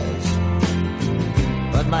past.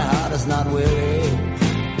 But my heart is not weary,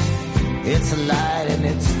 it's light and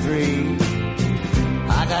it's free.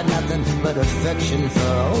 I got nothing but affection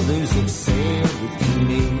for all those who've sailed with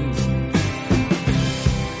me.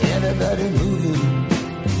 Everybody moving,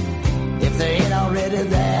 if they ain't already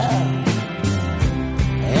there.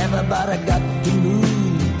 Everybody got to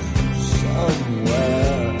move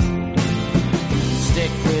somewhere.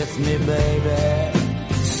 Stick with me, baby.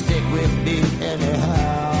 Stick with me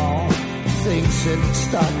anyhow. Things should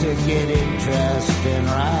start to get interesting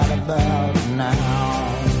right about now.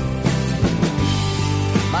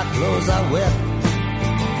 My clothes are wet,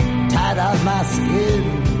 tied on my skin.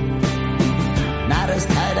 Not as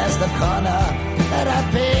tight as the corner that I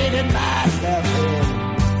painted myself in.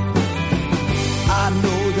 I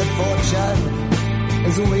know that fortune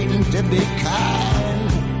is waiting to be kind.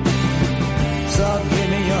 So give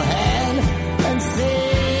me your hand and say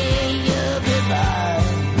you'll be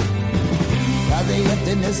mine. Now the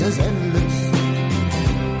emptiness is endless,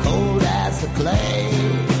 cold as the clay.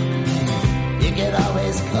 You can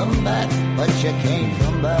always come back, but you can't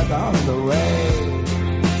come back on the way.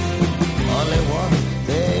 Only one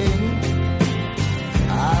thing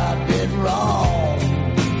I did wrong,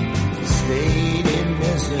 stayed in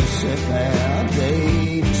Mississippi a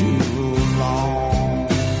day too long.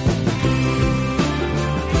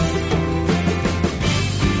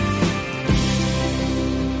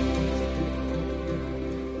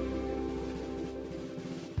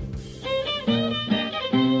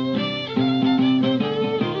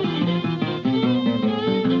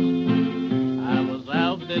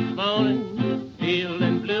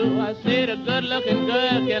 Good-looking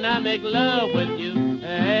girl, can I make love with you?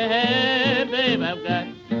 Hey, hey, babe, I've got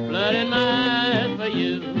blood in my eyes for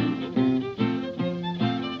you.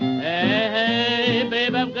 Hey, hey,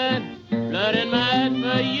 babe, I've got blood in my eyes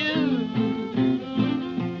for you.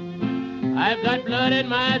 I've got blood in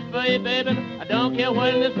my eyes for you, baby. I don't care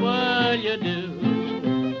what in this world you do.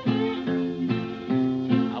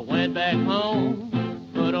 back home,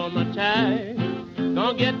 put on my tie.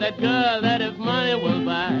 Gonna get that girl that if money will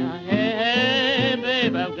buy. Hey, hey,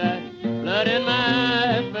 babe, I've got blood in my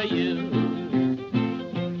eyes for you.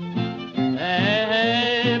 Hey,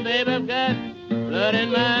 hey, babe, I've got blood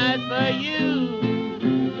in my eyes for you.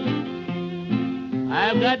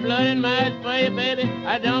 I've got blood in my eyes for you, baby.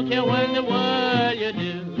 I don't care what in the world you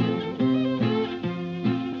do.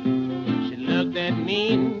 She looked at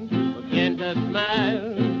me and began to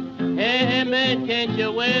smile. Hey, hey, man, can't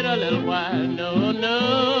you wait a little while? No,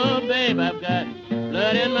 no, babe, I've got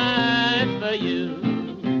blood in my eyes for you.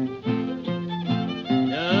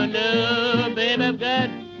 No, no, babe, I've got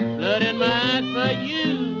blood in my eyes for you.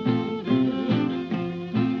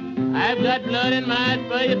 I've got blood in my eyes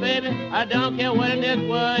for you, baby. I don't care what in this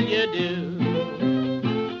world you do.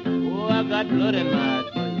 Oh, I've got blood in my eyes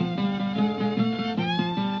for you.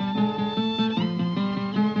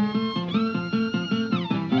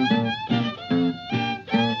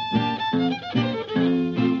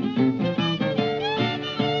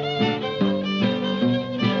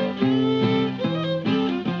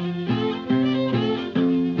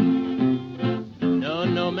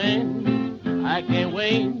 I can't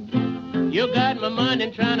wait. You got my money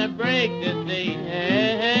trying to break this day.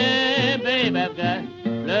 Hey, hey, babe, I've got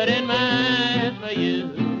blood in my eyes for you.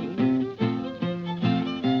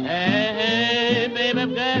 Hey, hey, babe,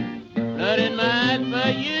 I've got blood in my eyes for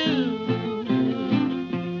you.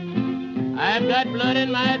 I've got blood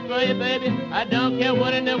in my eyes for you, baby. I don't care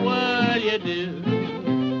what in the world you do.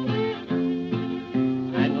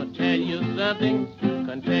 I'm gonna tell you something,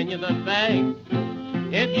 continue the fact.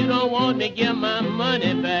 If you don't want me, give my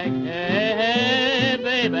money back. Hey, hey,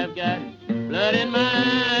 babe, I've got blood in my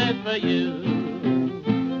eyes for you.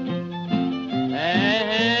 Hey,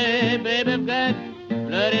 hey, babe, I've got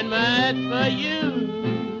blood in my eyes for you.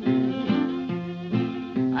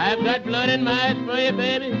 I've got blood in my eyes for you,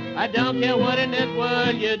 baby. I don't care what in this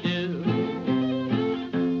world you do.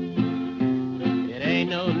 It ain't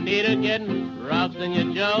no need of getting rocks in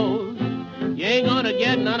your jaws. You ain't gonna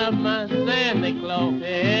get none of my Santa Claus.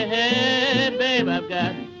 Hey, hey, babe, I've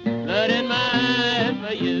got blood in my eyes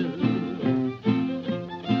for you.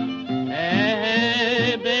 Hey,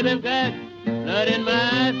 hey, babe, I've got blood in my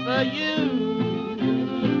eyes for you.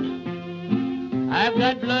 I've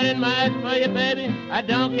got blood in my eyes for you, baby. I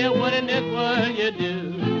don't care what in this world you do.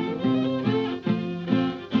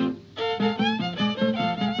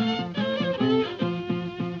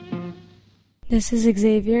 This is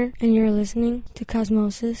Xavier, and you're listening to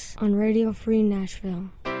Cosmosis on Radio Free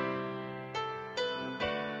Nashville.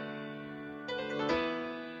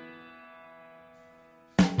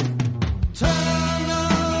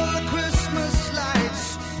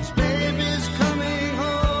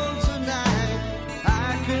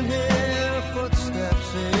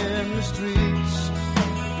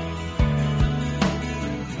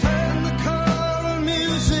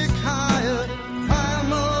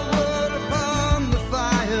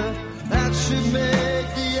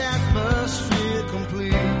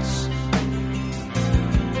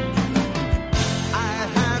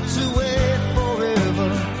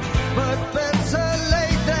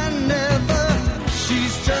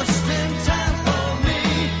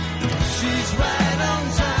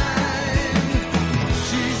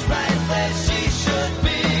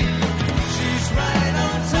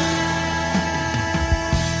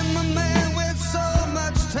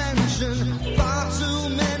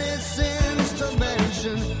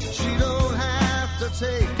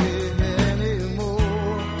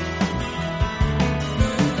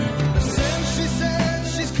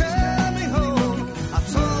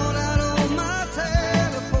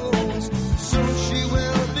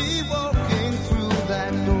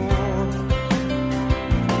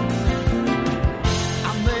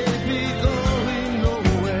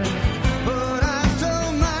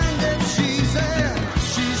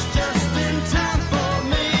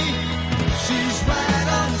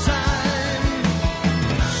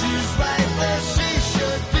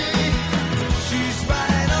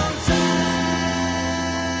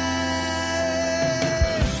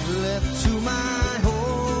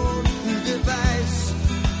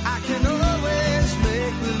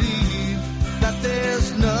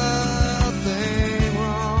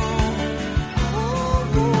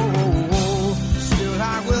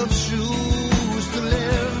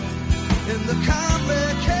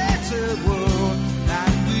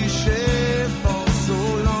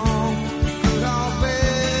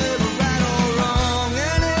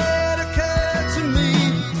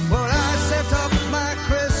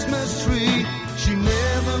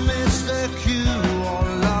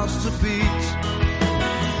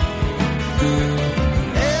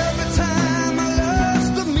 Every time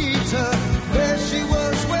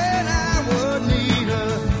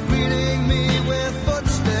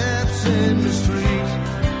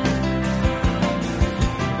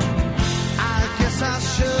yes, I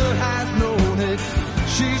should have known it.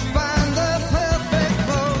 She'd find the perfect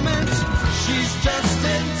moment. She's just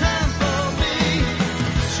in time for me.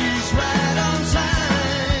 She's right on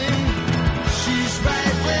time. She's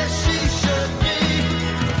right where she should be.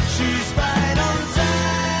 She's right on time.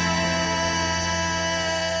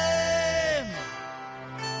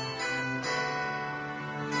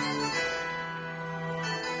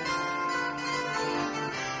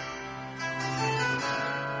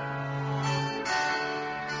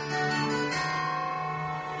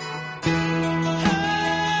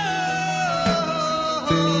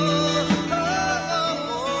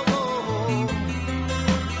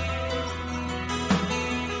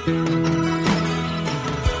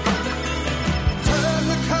 Turn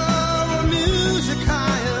the car music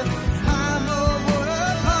higher. I'm over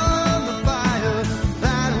upon the fire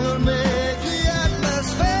that will make the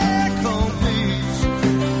atmosphere complete.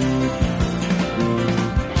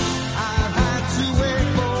 I've had to wait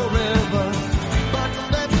forever, but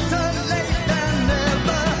better late than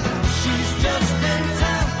never. She's just in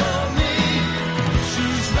time for me.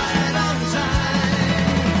 She's right on time.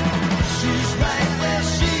 She's right where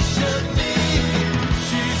she should be.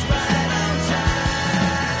 She's right on time.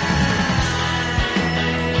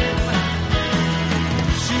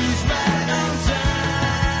 She's right on time.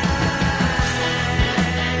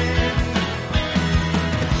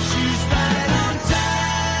 She's right on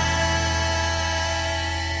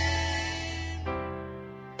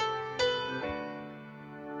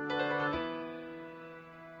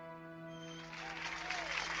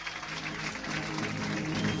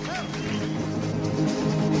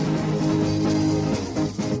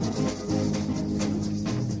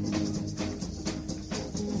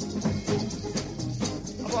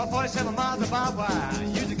About 47 miles of barbed wire.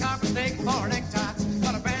 Use a copper stake for a necktie.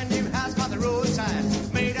 Got a brand new house by the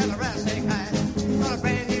roadside, made out of rattlesnake hide. Got a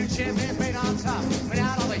brand new chimney made on top, made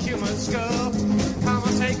out of a human skull. Come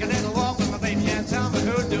and take a little walk with my baby and tell me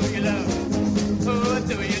who do you love? Who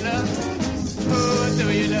do you love? Who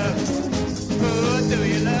do you love? Who do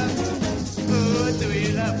you love? Who do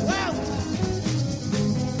you love? Wow!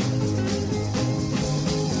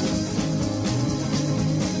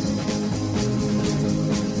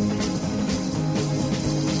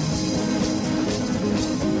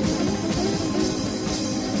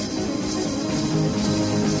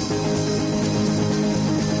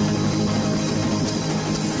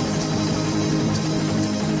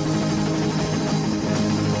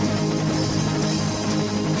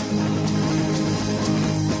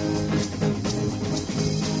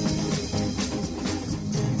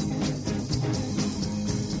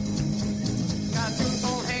 Got two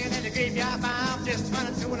old hand in the graveyard bound, just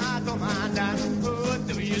running through and I don't mind that. Who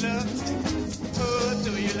do you love? Who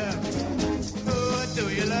do you love? Who do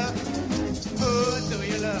you love? Who do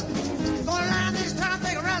you love? Going around this town,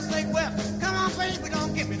 take a rattlesnake whip. Come on, baby,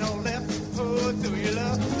 don't give me no lip. Who do you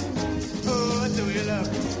love? Who do you love?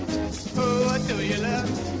 Who do you love?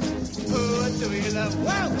 Who do you love?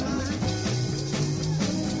 Whoa!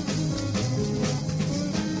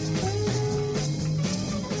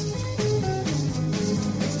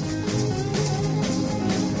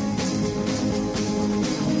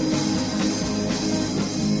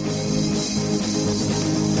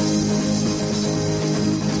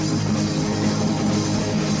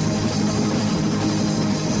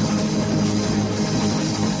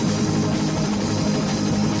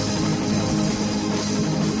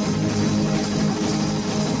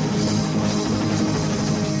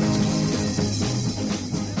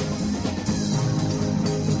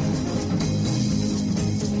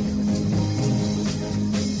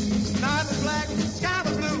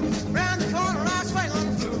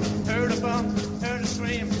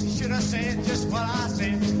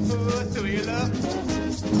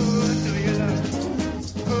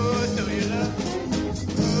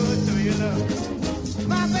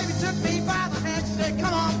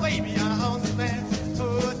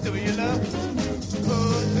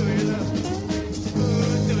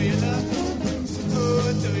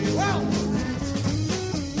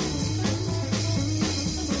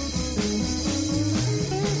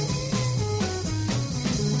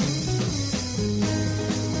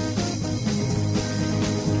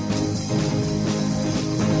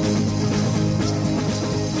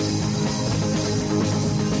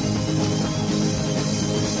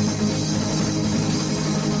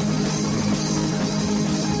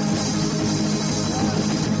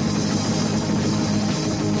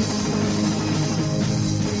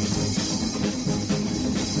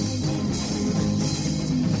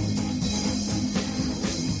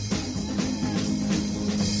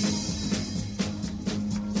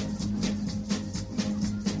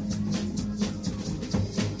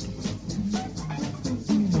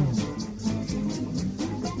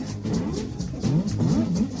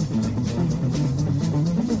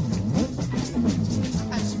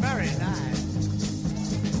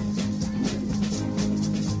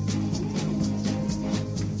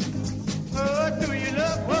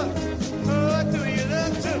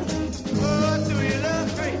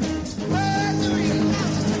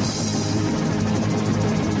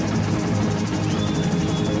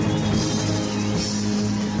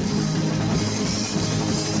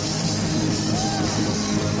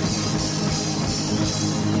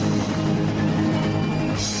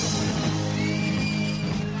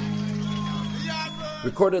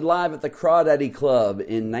 recorded live at the Crawdaddy Club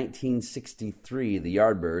in 1963. The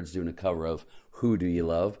Yardbirds doing a cover of Who Do You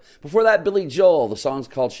Love? Before that, Billy Joel. The song's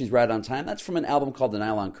called She's Right on Time. That's from an album called The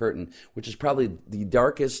Nylon Curtain, which is probably the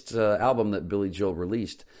darkest album that Billy Joel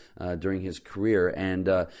released during his career. And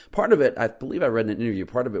part of it, I believe I read in an interview,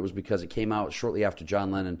 part of it was because it came out shortly after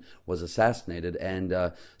John Lennon was assassinated.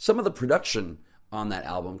 And some of the production on that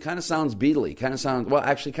album kind of sounds Beatle-y, kind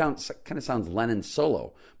of sounds Lennon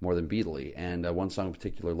solo more than Beatle-y, and one song in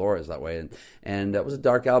particular, Laura, is that way, and that was a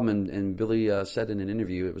dark album, and Billy said in an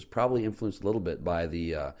interview it was probably influenced a little bit by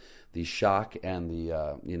the shock and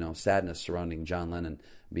the sadness surrounding John Lennon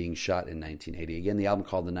being shot in 1980. Again, the album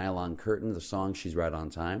called The Nylon Curtain, the song She's Right on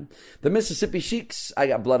Time. The Mississippi Sheiks, I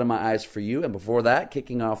Got Blood in My Eyes for You, and before that,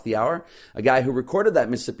 kicking off the hour, a guy who recorded that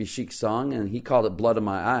Mississippi Sheiks song, and he called it Blood in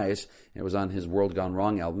My Eyes. It was on his World Gone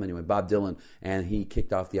Wrong album. Anyway, Bob Dylan, and he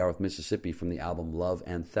kicked off the hour with Mississippi from the album Love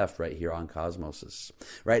and Theft right here on Cosmosis.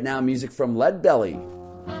 Right now, music from Lead Belly.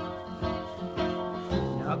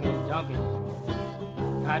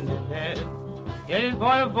 It is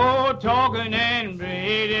for talking and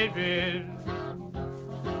braided bread.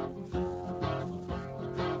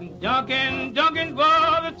 Duncan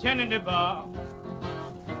for the tenant bar.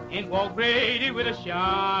 And walk Brady with a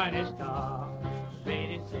shining star.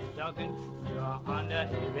 Brady said, Duncan, you're under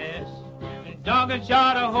arrest. And Duncan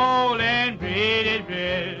shot a hole in Brady's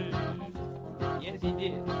breast. Yes, he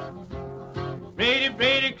did.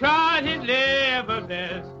 Brady cried his level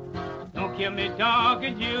best. Don't kill me,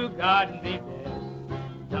 Duncan, you got me best.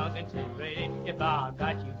 Duncan said, Brady, if I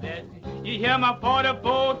got you best, you hear my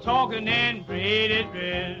 44 talking and Brady's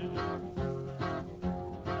breast.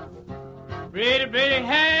 Brady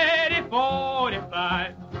had a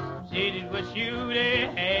 45, said it would shoot a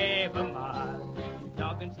half a mile.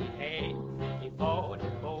 Duncan said, hey, a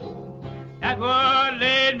 44, that's what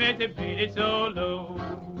led me to Brady so low.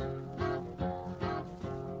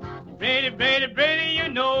 Brady, you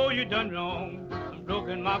know you done wrong. I'm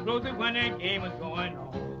broken my brother when the game was going on.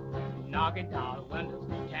 Knocking down the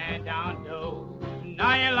windows, tearing down doors.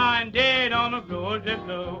 Now you're lying dead on the grocery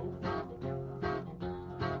floor.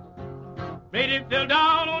 Brady fell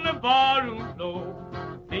down on the barroom floor.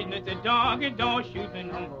 Please, Mr. Duncan, don't shoot me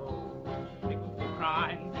no more. People were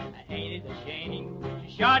crying, I ain't it a shame.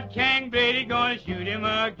 You shot King Brady, gonna shoot him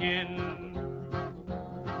again.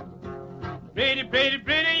 Brady,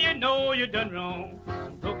 you know you done wrong.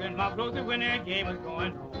 Broken my brother when the game was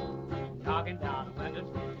going on. Knocking down the windows,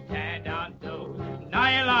 tearing down the doors. Now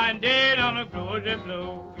you're lying dead on the grocery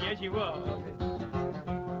floor. Yes, you was.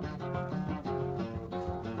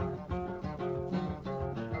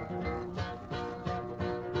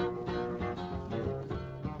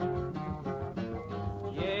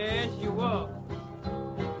 Yes, you was.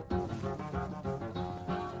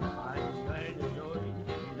 I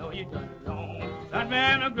know you done wrong. That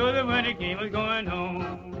man was good when the game was going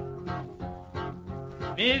on.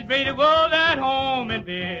 Miss Brady was at home in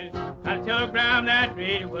bed. Got a telegram that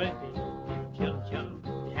Brady was dead. Children,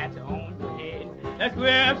 they had to own the head. That's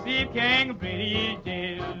where Steve King Brady is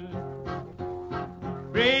dead.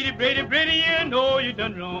 Brady, you know you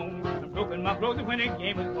done wrong. I'm broken my brother when the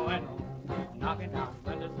game was going on. Knocking down the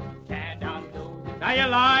windows, tearing down the doors. Now you're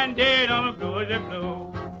lying dead on the grocery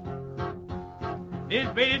floor. Miss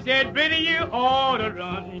Brady said, Brady, you ought to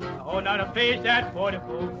run. You ought not to face that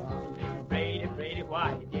 44. Brady,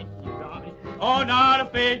 why didn't you run? Oh, not to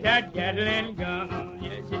face that Gatling gun.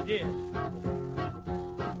 Yes, you did.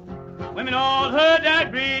 Women all heard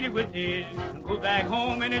that Brady was dead. And go back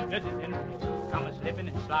home and his dresses in red. Come a slipping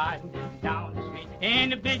and sliding down the street.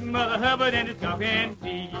 And the big Mother Hubbard and the talking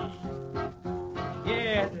feet.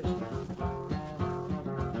 Yes.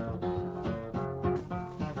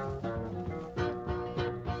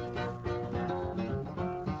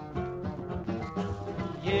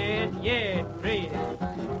 Yeah, Brady.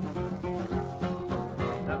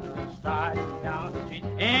 Sliding down the street,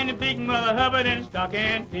 and the big Mother Hubbard and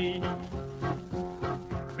stocking feet.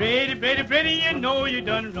 Brady, you know you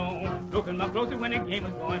done wrong. Broken my grocery when the game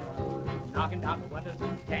was going on. Knocking down the windows,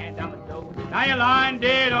 tearing down the door. Now you're lying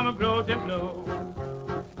dead on the grocery floor.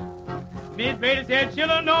 Miss Brady said,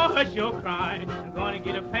 children, no hush your crying. I'm gonna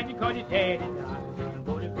get a pension cause your daddy died.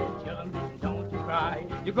 Go to bed, children, don't you cry.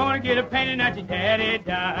 You're gonna get a pension that your daddy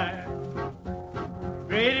died.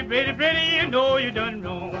 Brady, you know you done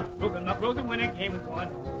wrong. Broken my brother when the game was going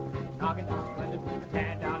on. Knocking down the windows,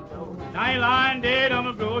 tearing down the door. Now you're lying dead on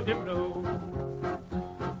the grocery floor.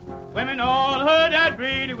 Women all heard that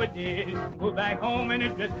Brady was dead. Go back home and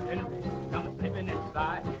his dresses in red. Come slipping and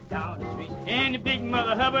sliding down the street. And the big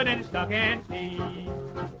Mother Hubbard and stocking feet.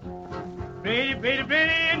 Brady,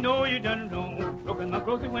 you know you done wrong. broken my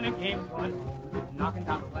grocery when it came one, knocking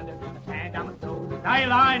down the window, tearing down the door. Now you're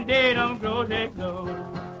lying dead on grocery clothes.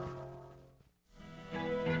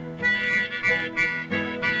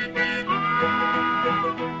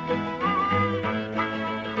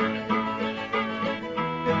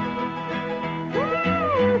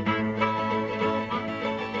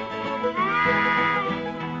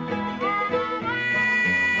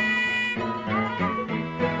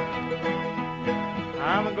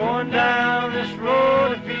 I'm going down this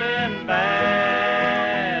road feeling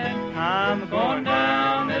bad. I'm going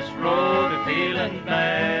down this road feeling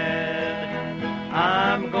bad.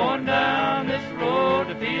 I'm going down this road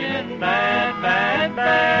feeling bad, bad,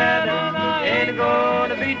 bad. And I ain't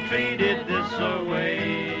gonna be treated this way.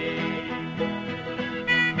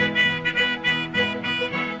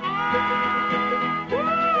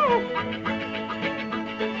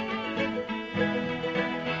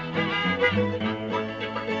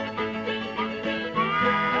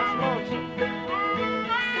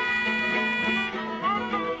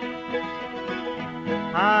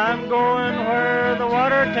 I'm going where the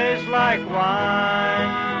water tastes like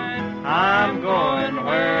wine. I'm going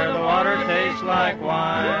where the water tastes like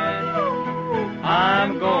wine.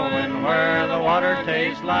 I'm going where the water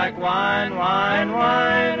tastes like wine, wine,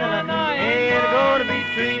 wine. And I ain't gonna be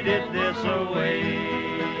treated this way.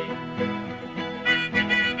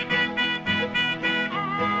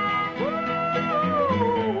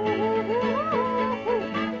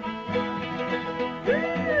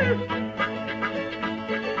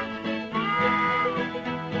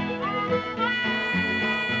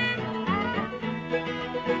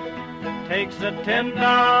 Takes a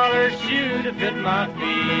 $10 shoe to fit my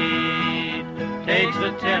feet. Takes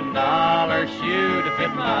a $10 shoe to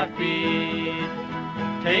fit my feet.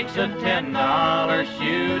 Takes a $10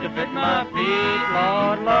 shoe to fit my feet.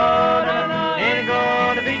 Lord, Lord, and I ain't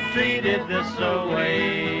gonna be treated this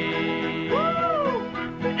way.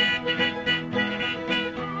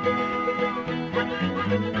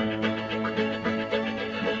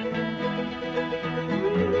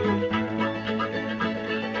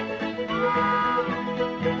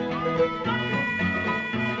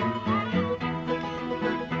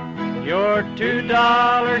 Your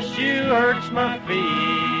 $2 shoe hurts my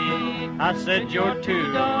feet. I said your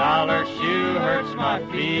 $2 shoe hurts my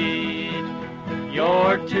feet.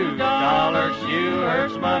 Your $2 shoe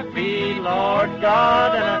hurts my feet, Lord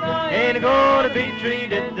God, and I ain't gonna be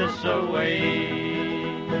treated this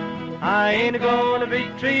way. I ain't gonna be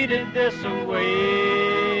treated this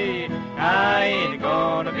way. I ain't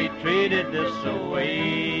gonna be treated this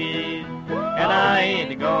way. And I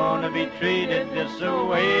ain't gonna be treated this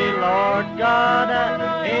way, Lord God,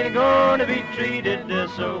 I ain't gonna be treated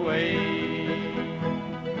this way.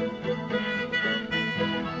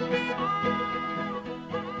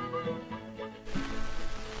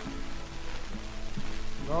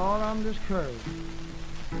 Lord, I'm discouraged.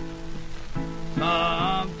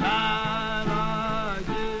 Sometimes I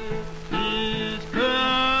get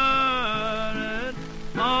discouraged,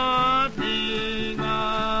 nothing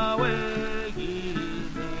my way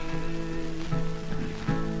is made.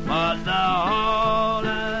 But thou all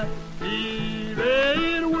that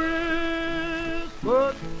spirit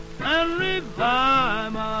whispered and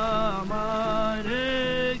revive my mind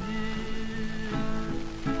again.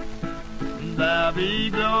 There be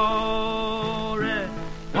glory,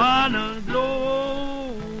 honor,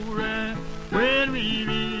 glory, when we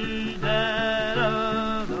reach that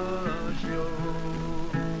other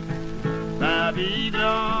shore. There be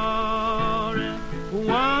glory,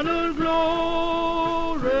 honor,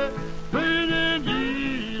 glory, when in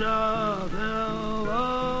need of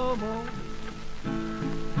evermore.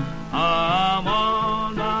 I'm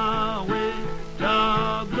on my way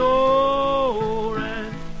to glory,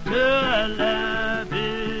 to that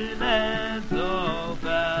happy land so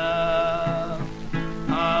far.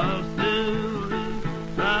 I'll still be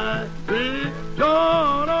right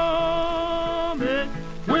return on me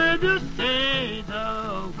with the saints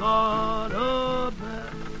of God above.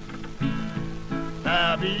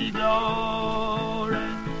 There'll be glory,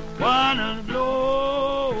 honor,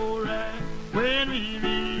 glory, when we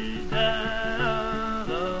reach that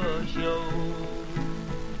other shore.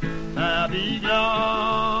 There'll be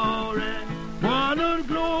glory, honor,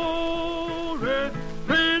 glory,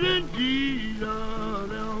 when in Jesus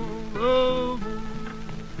love.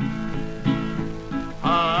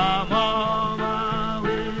 I'm on my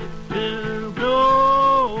way to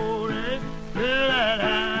glory, to that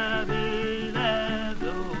happy land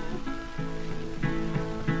of.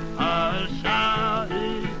 I'll shout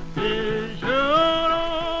his vision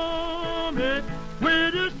on me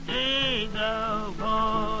with the saints of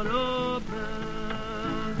God above.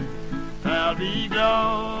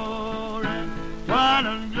 glory, wine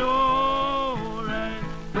and glory,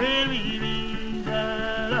 when we meet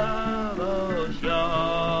that other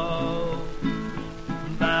shore.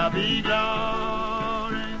 There'll be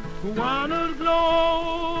glory, wine and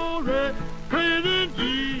glory, praising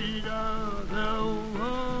Jesus.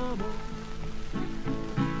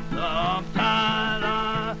 Sometimes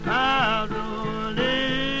I have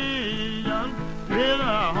religion with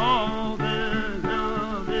a hope in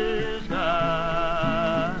the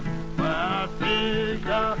sky. When I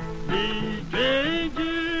picture these great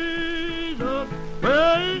Jesus,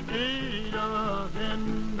 great Jesus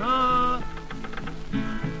in the,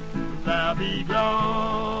 there'll be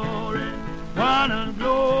glory, wine and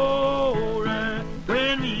glory,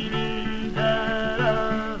 when we meet that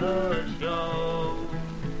other shore.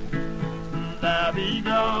 There'll be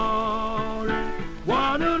glory,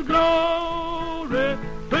 wine and glory,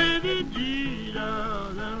 praising Jesus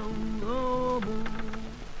and the moon.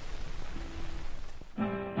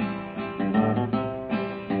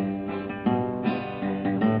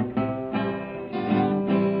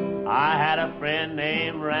 I had a friend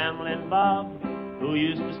named Ramblin' Bob who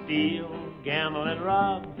used to steal, gamble, and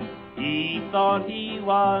rob. He thought he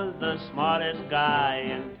was the smartest guy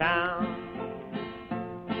in town.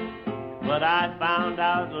 But I found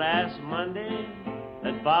out last Monday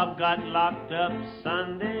that Bob got locked up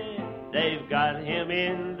Sunday. They've got him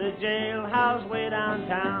in the jailhouse way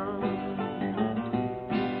downtown.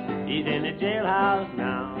 He's in the jailhouse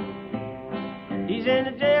now. He's in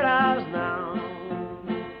the jailhouse now.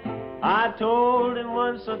 I told him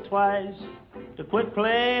once or twice to quit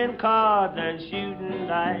playing cards and shooting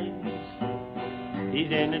dice. He's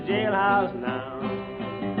in the jailhouse now.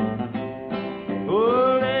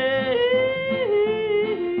 Holy,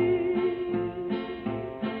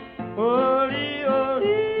 holy,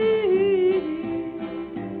 holy,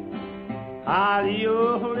 holy,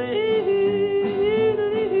 holy,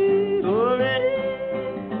 holy.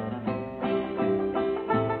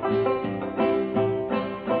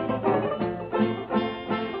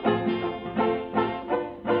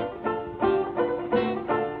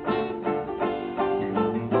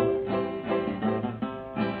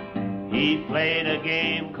 He played a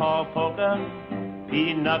game called poker,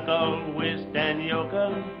 pinochle, whist, and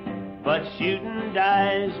euchre, but shooting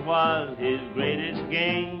dice was his greatest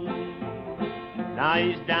game. Now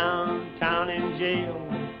he's downtown in jail,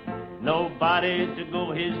 nobody to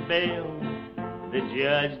go his bail. The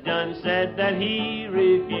judge done said that he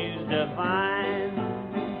refused a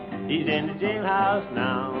fine. He's in the jailhouse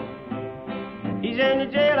now. He's in the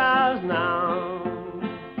jailhouse now.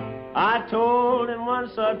 I told him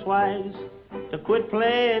once or twice to quit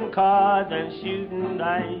playing cards and shooting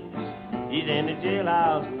dice. He's in the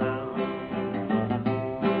jailhouse now.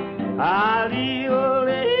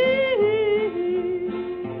 Holly-ole,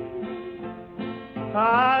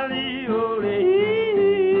 holly-ole,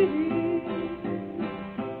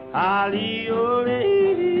 holly-ole,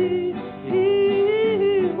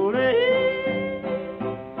 ole.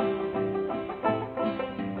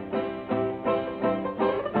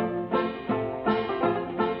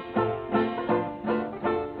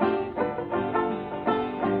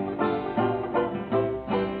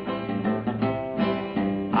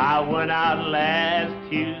 I went out last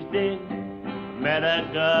Tuesday, met a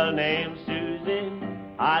girl named Susie.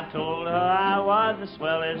 I told her I was the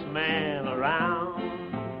swellest man around.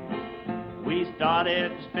 We started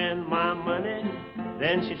to spend my money,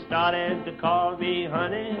 then she started to call me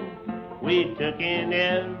honey. We took in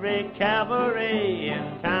every cabaret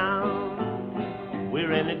in town.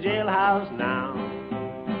 We're in the jailhouse now.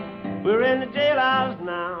 We're in the jailhouse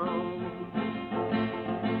now.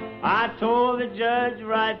 I told the judge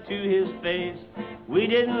right to his face, we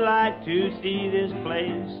didn't like to see this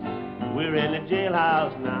place. We're in the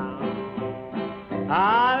jailhouse now.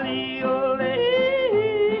 Holly-ole,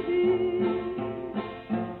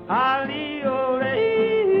 holly-ole,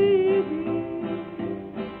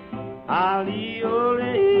 holly-ole,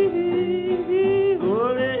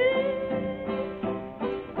 ole.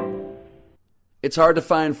 It's hard to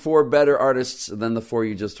find four better artists than the four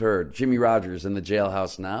you just heard. Jimmy Rogers in the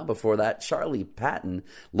Jailhouse Now. Before that, Charlie Patton,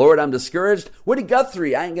 Lord, I'm Discouraged. Woody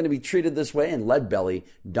Guthrie, I Ain't Gonna Be Treated This Way. And Leadbelly,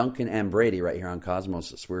 Duncan and Brady right here on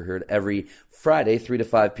Cosmosis. We're here every Friday, 3 to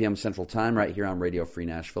 5 p.m. Central Time right here on Radio Free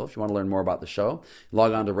Nashville. If you want to learn more about the show,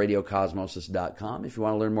 log on to radiocosmosis.com. If you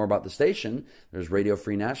want to learn more about the station, there's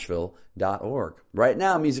radiofreenashville.org. Right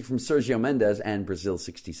now, music from Sergio Mendes and Brazil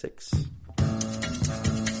 66.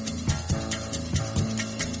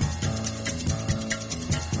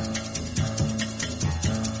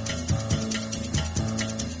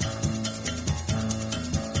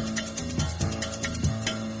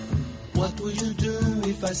 What would you do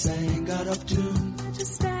if I sang out of tune?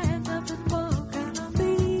 Just stand up and walk on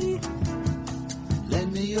me.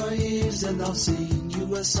 Lend me your ears and I'll sing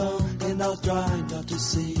you a song, and I'll try not to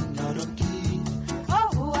sing out of key.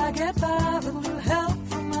 Oh, I get by with a little help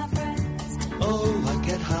from my friends. Oh, I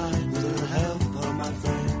get high with a little help from my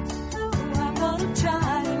friends. Oh, I'm gonna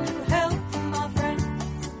try a little help from my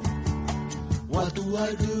friends. What do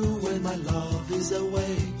I do when my love is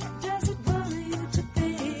away? Does it worry you to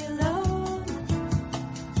be alone?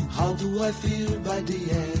 How do I feel by the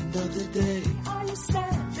end of the day? Are you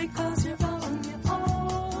sad because you're on your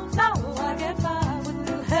own? No, I get by with a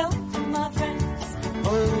little help from my friends.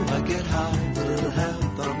 Oh, I get high with a little help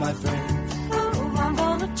from my friends. Oh, I'm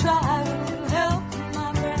gonna try with a little help from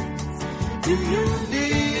my friends. Do you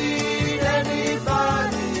need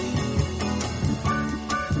anybody?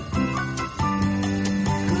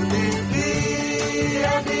 Could it be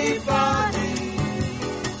anybody?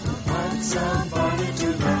 Want somebody to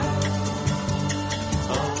love?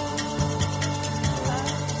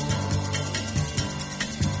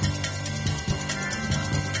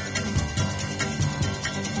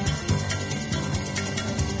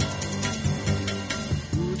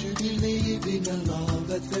 Would you believe in a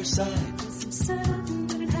love at first sight? I'm certain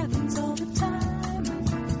that it happens all the time.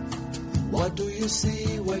 What do you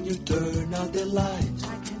see when you turn out the light?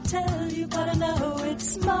 I can't tell you, but I know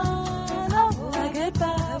it's mine. Oh, I get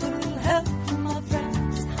by with a little help from my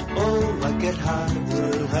friends. Oh, I get high with a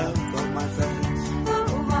little help from my friends.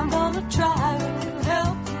 Oh, I'm gonna try with a little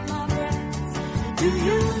help from my friends. Do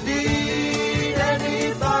you need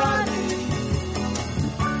anybody?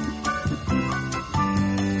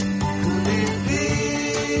 Could it be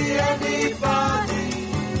anybody?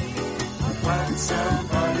 I want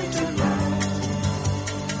somebody to love.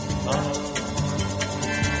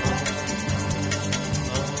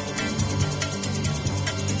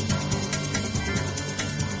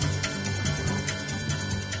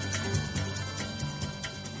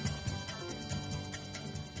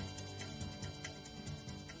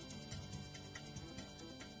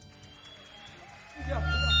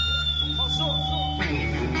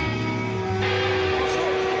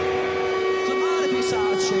 Doesn't matter if it's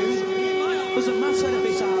out of tune. Doesn't matter if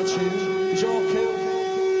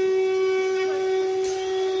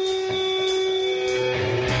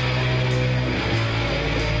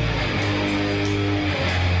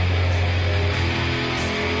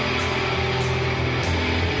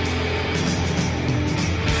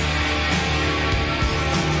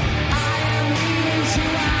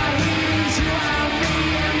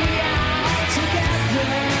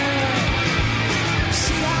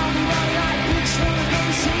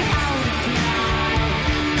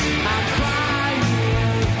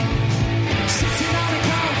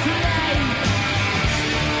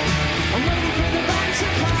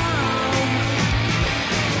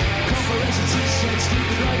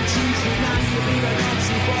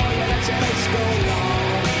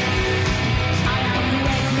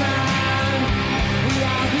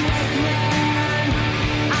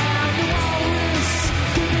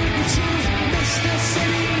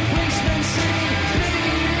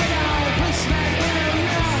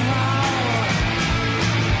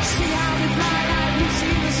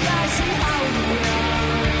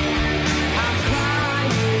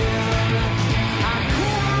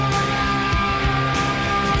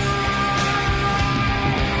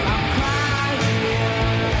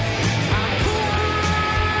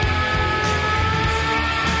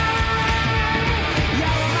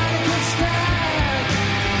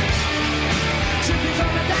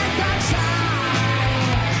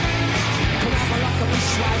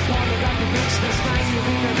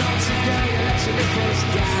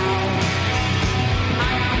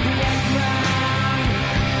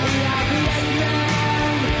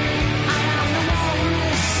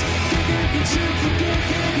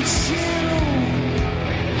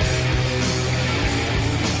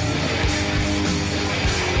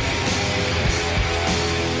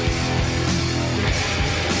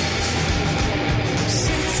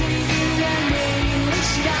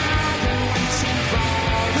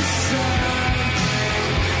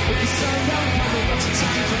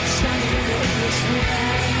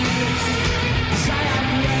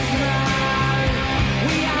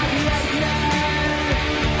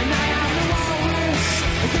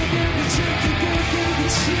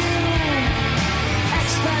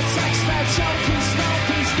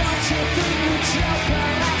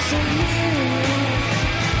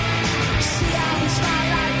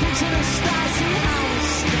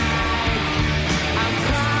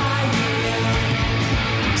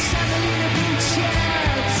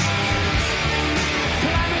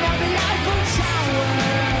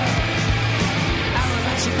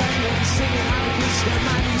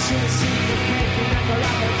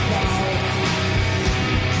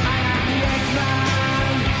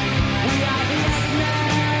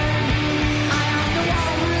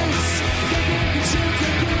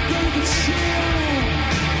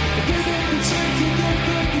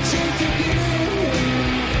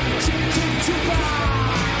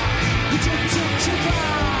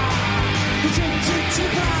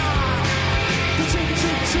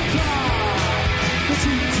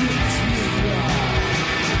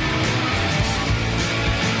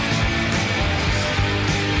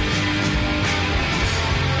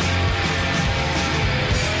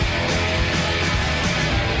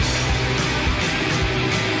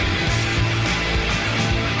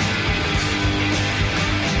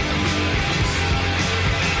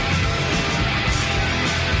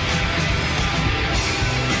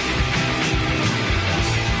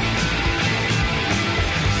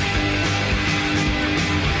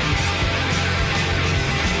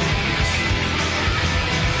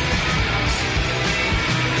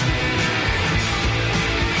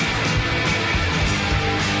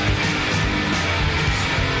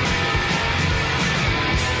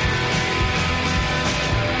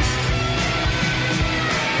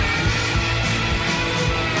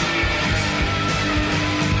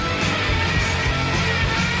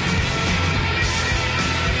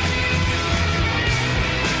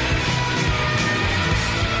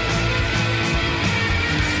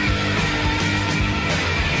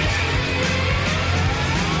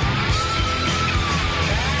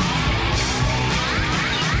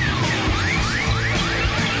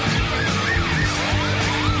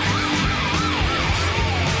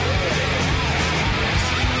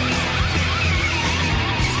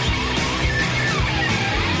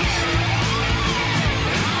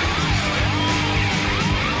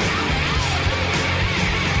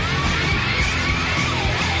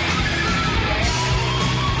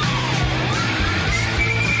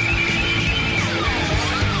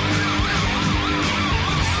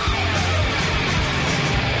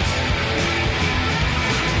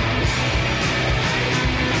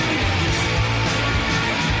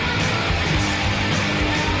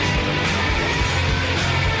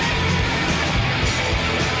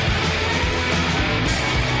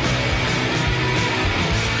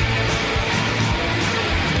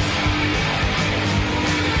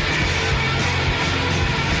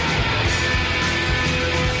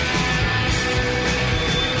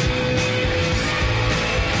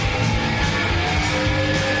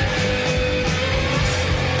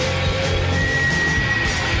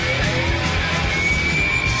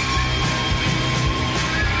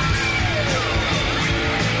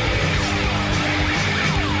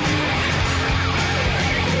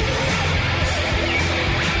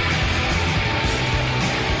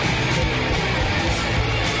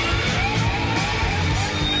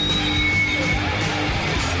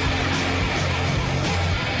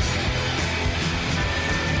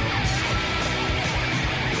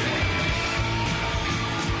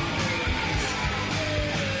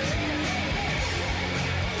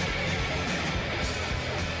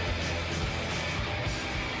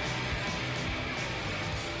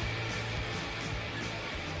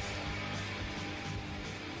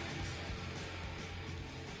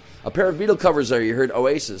A pair of Beatle covers there. You heard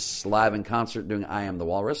Oasis live in concert doing I Am the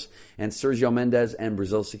Walrus, and Sergio Mendes and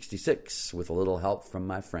Brazil 66 with a little help from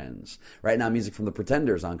my friends. Right now, music from the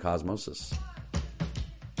Pretenders on Cosmosis.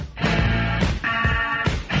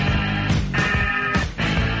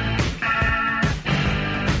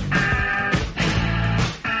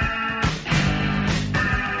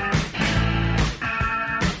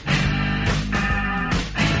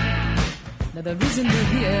 Now the reason we're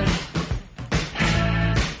here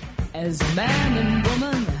as man and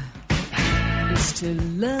woman is to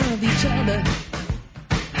love each other,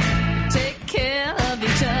 take care of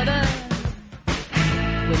each other.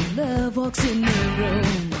 When love walks in the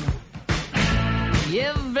room,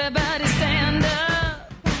 everybody stand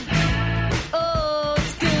up. Oh,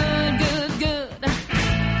 it's good, good, good.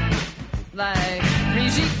 Like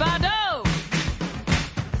Brigitte Bardot.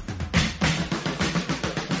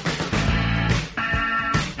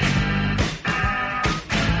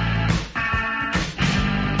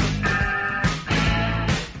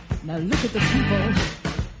 Now look at the people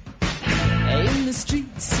in the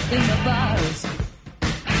streets, in the bars.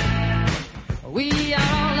 We are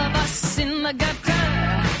all of us in the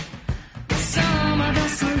gutter. Some of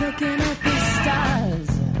us are looking at the stars.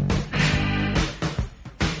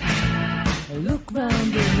 Look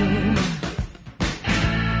round the room.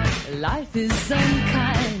 Life is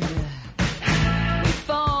unkind. We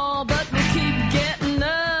fall, but we keep getting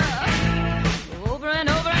up. Over and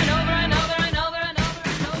over and over and over and over and over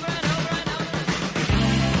and over.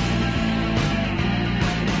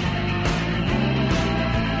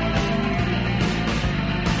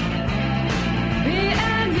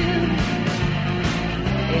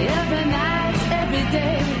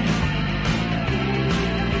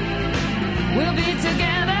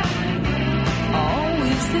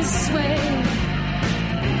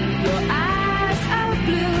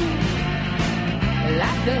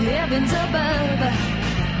 like the heavens above.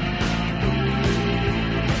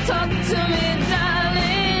 Talk to me,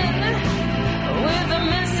 darling, with a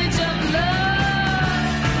message of love.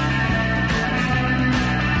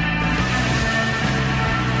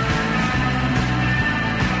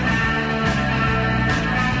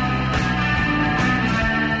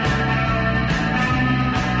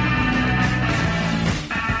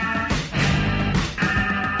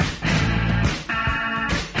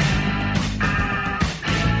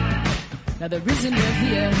 Now the reason we're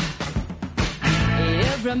here,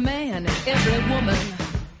 every man, every woman,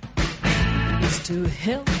 is to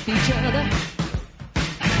help each other,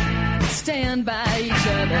 stand by each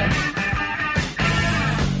other.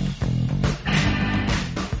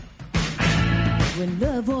 When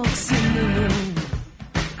love walks in the room,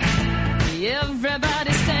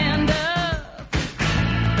 everybody stand up.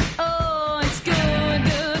 Oh, it's good,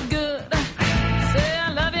 good, good. Say I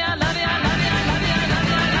love you, I love you, I love you, I love you, I love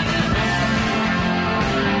you, I love you.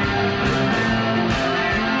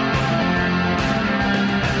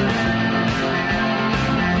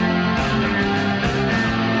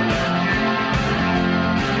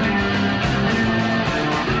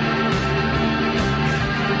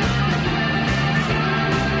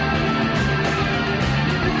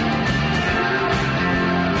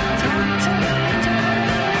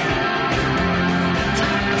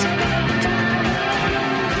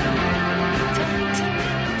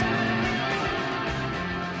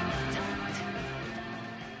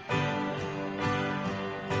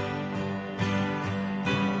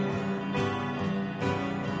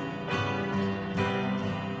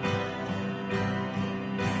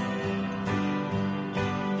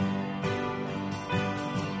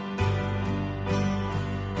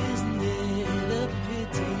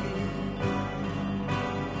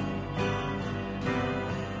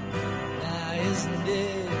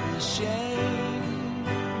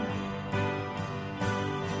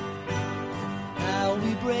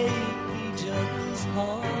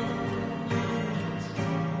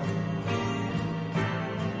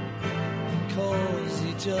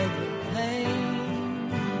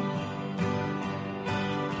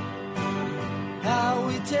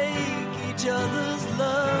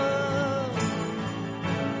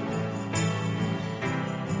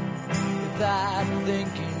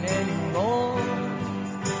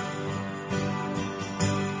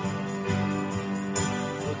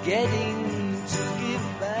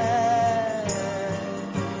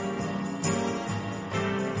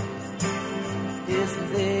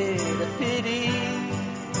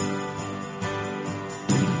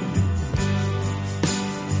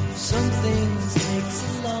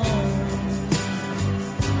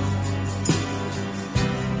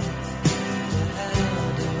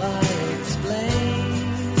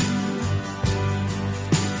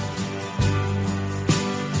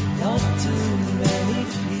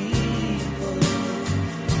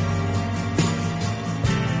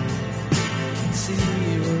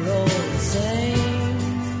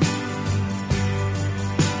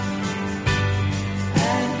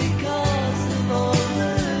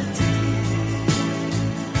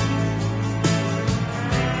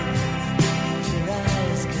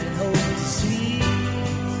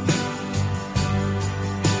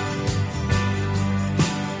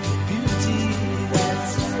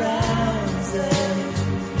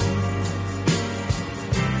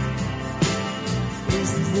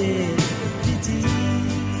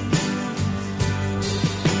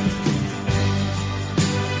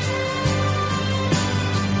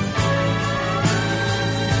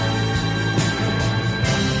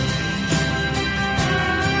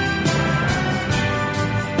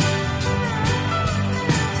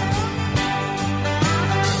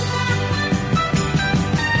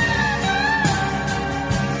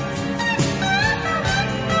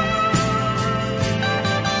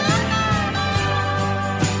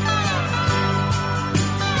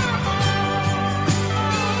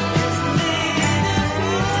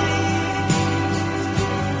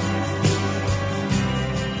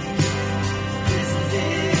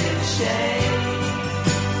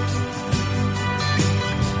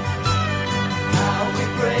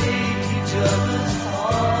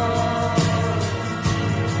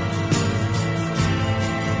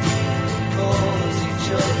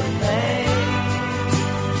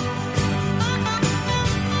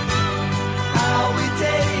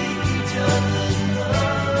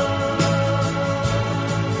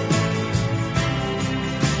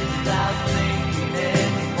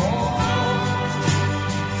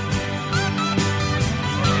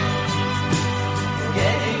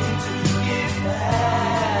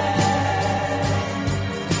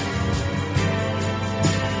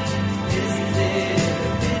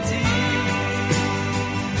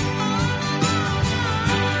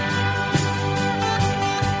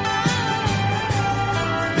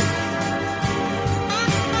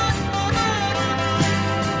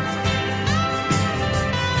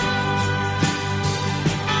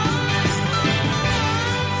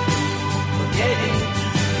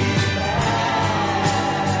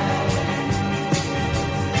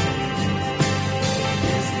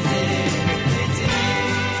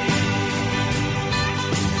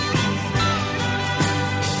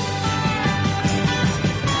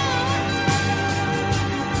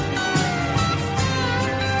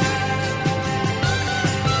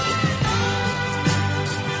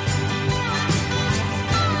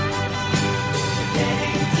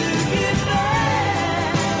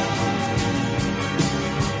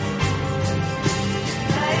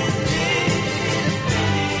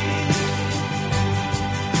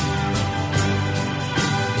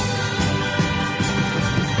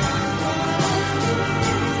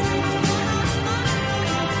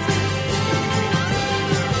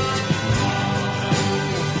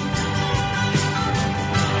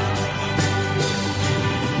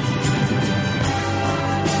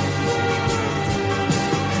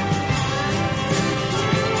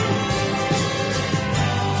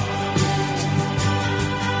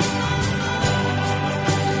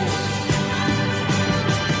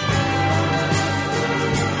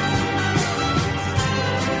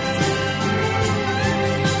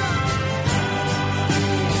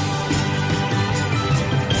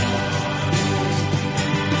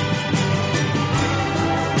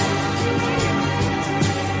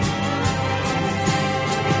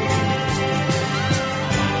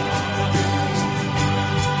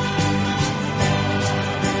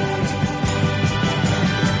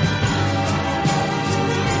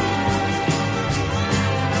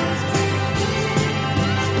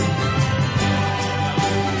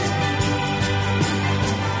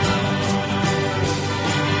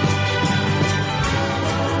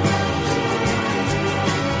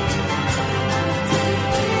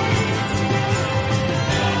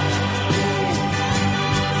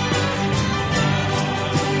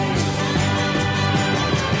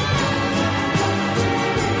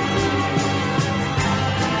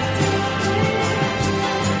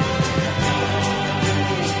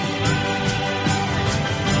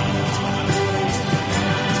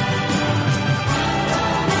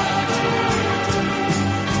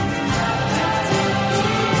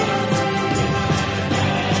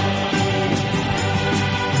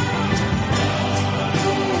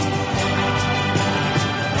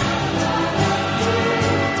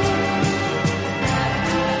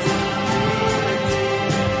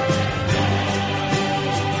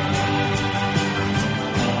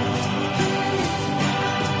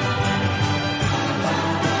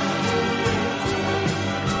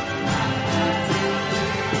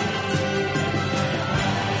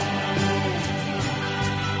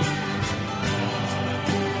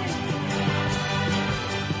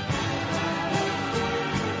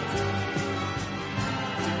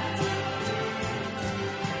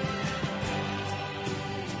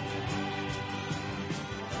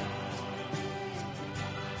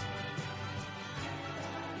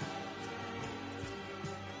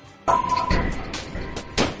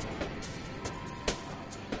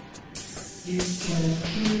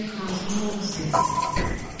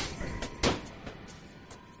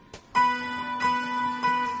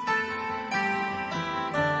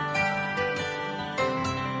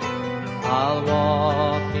 I'll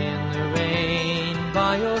walk in the rain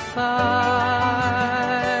by your side.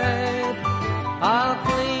 I'll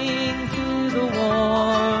cling to the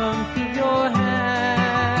warmth of your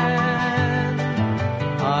hand.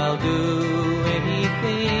 I'll do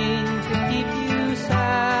anything to keep you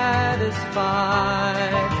satisfied.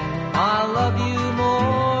 I'll love you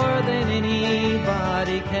more than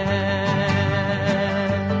anybody can.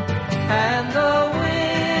 And the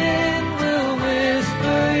wind will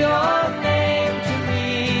whisper your name to me.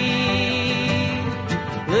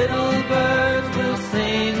 Little birds will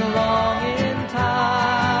sing along in time.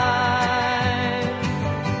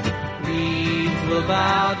 Leaves will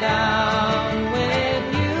bow down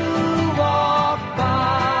when you walk by,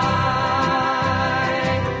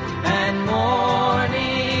 and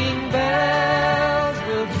morning bells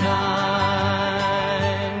will chime.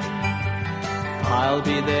 I'll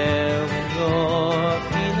be there when you're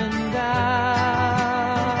feeling down,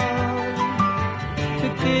 to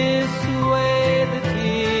kiss away the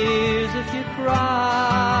tears if you cry.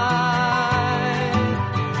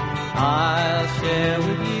 I'll share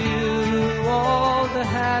with you all the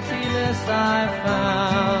happiness I've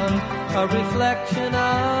found, a reflection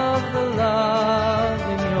of the love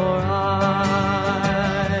in your eyes.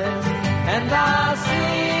 And I'll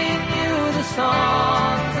sing you the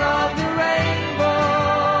songs of the rainbow,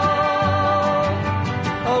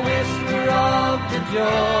 a whisper of the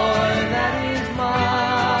joy that is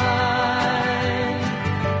mine.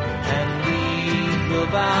 And leaves will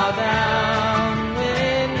bow down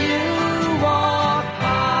when you walk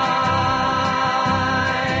by,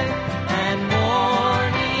 and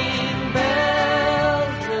morning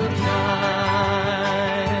bells will chime.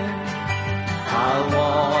 I'll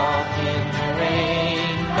walk in the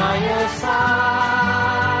rain by your side.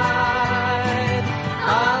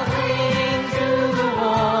 I'll cling to the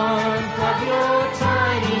warmth of your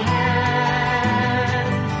tiny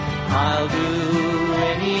hand. I'll do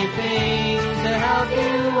anything to help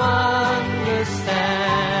you understand.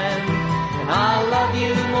 And I'll love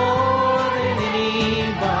you more than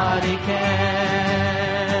anybody can.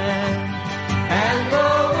 And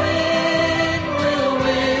the wind will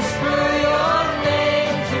whisper your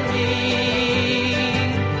name to me.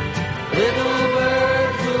 Little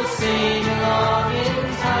birds will sing along in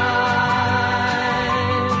time.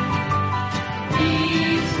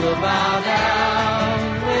 Leaves will bow down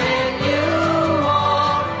when you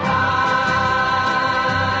walk by,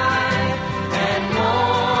 and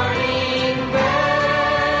morning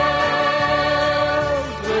bells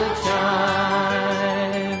will chime.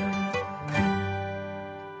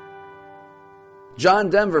 John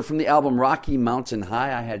Denver from the album Rocky Mountain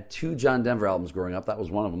High. I had two John Denver albums growing up. That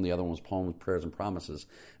was one of them. The other one was Poems, Prayers, and Promises.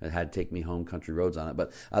 It had Take Me Home, Country Roads on it.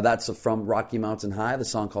 But that's from Rocky Mountain High, the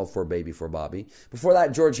song called For Baby, For Bobby. Before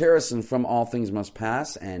that, George Harrison from All Things Must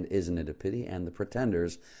Pass and Isn't It a Pity, and The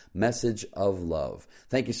Pretenders, Message of Love.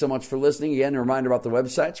 Thank you so much for listening. Again, a reminder about the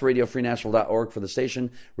websites, radiofreenashville.org for the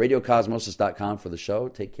station, radiocosmosis.com for the show.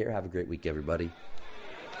 Take care. Have a great week, everybody.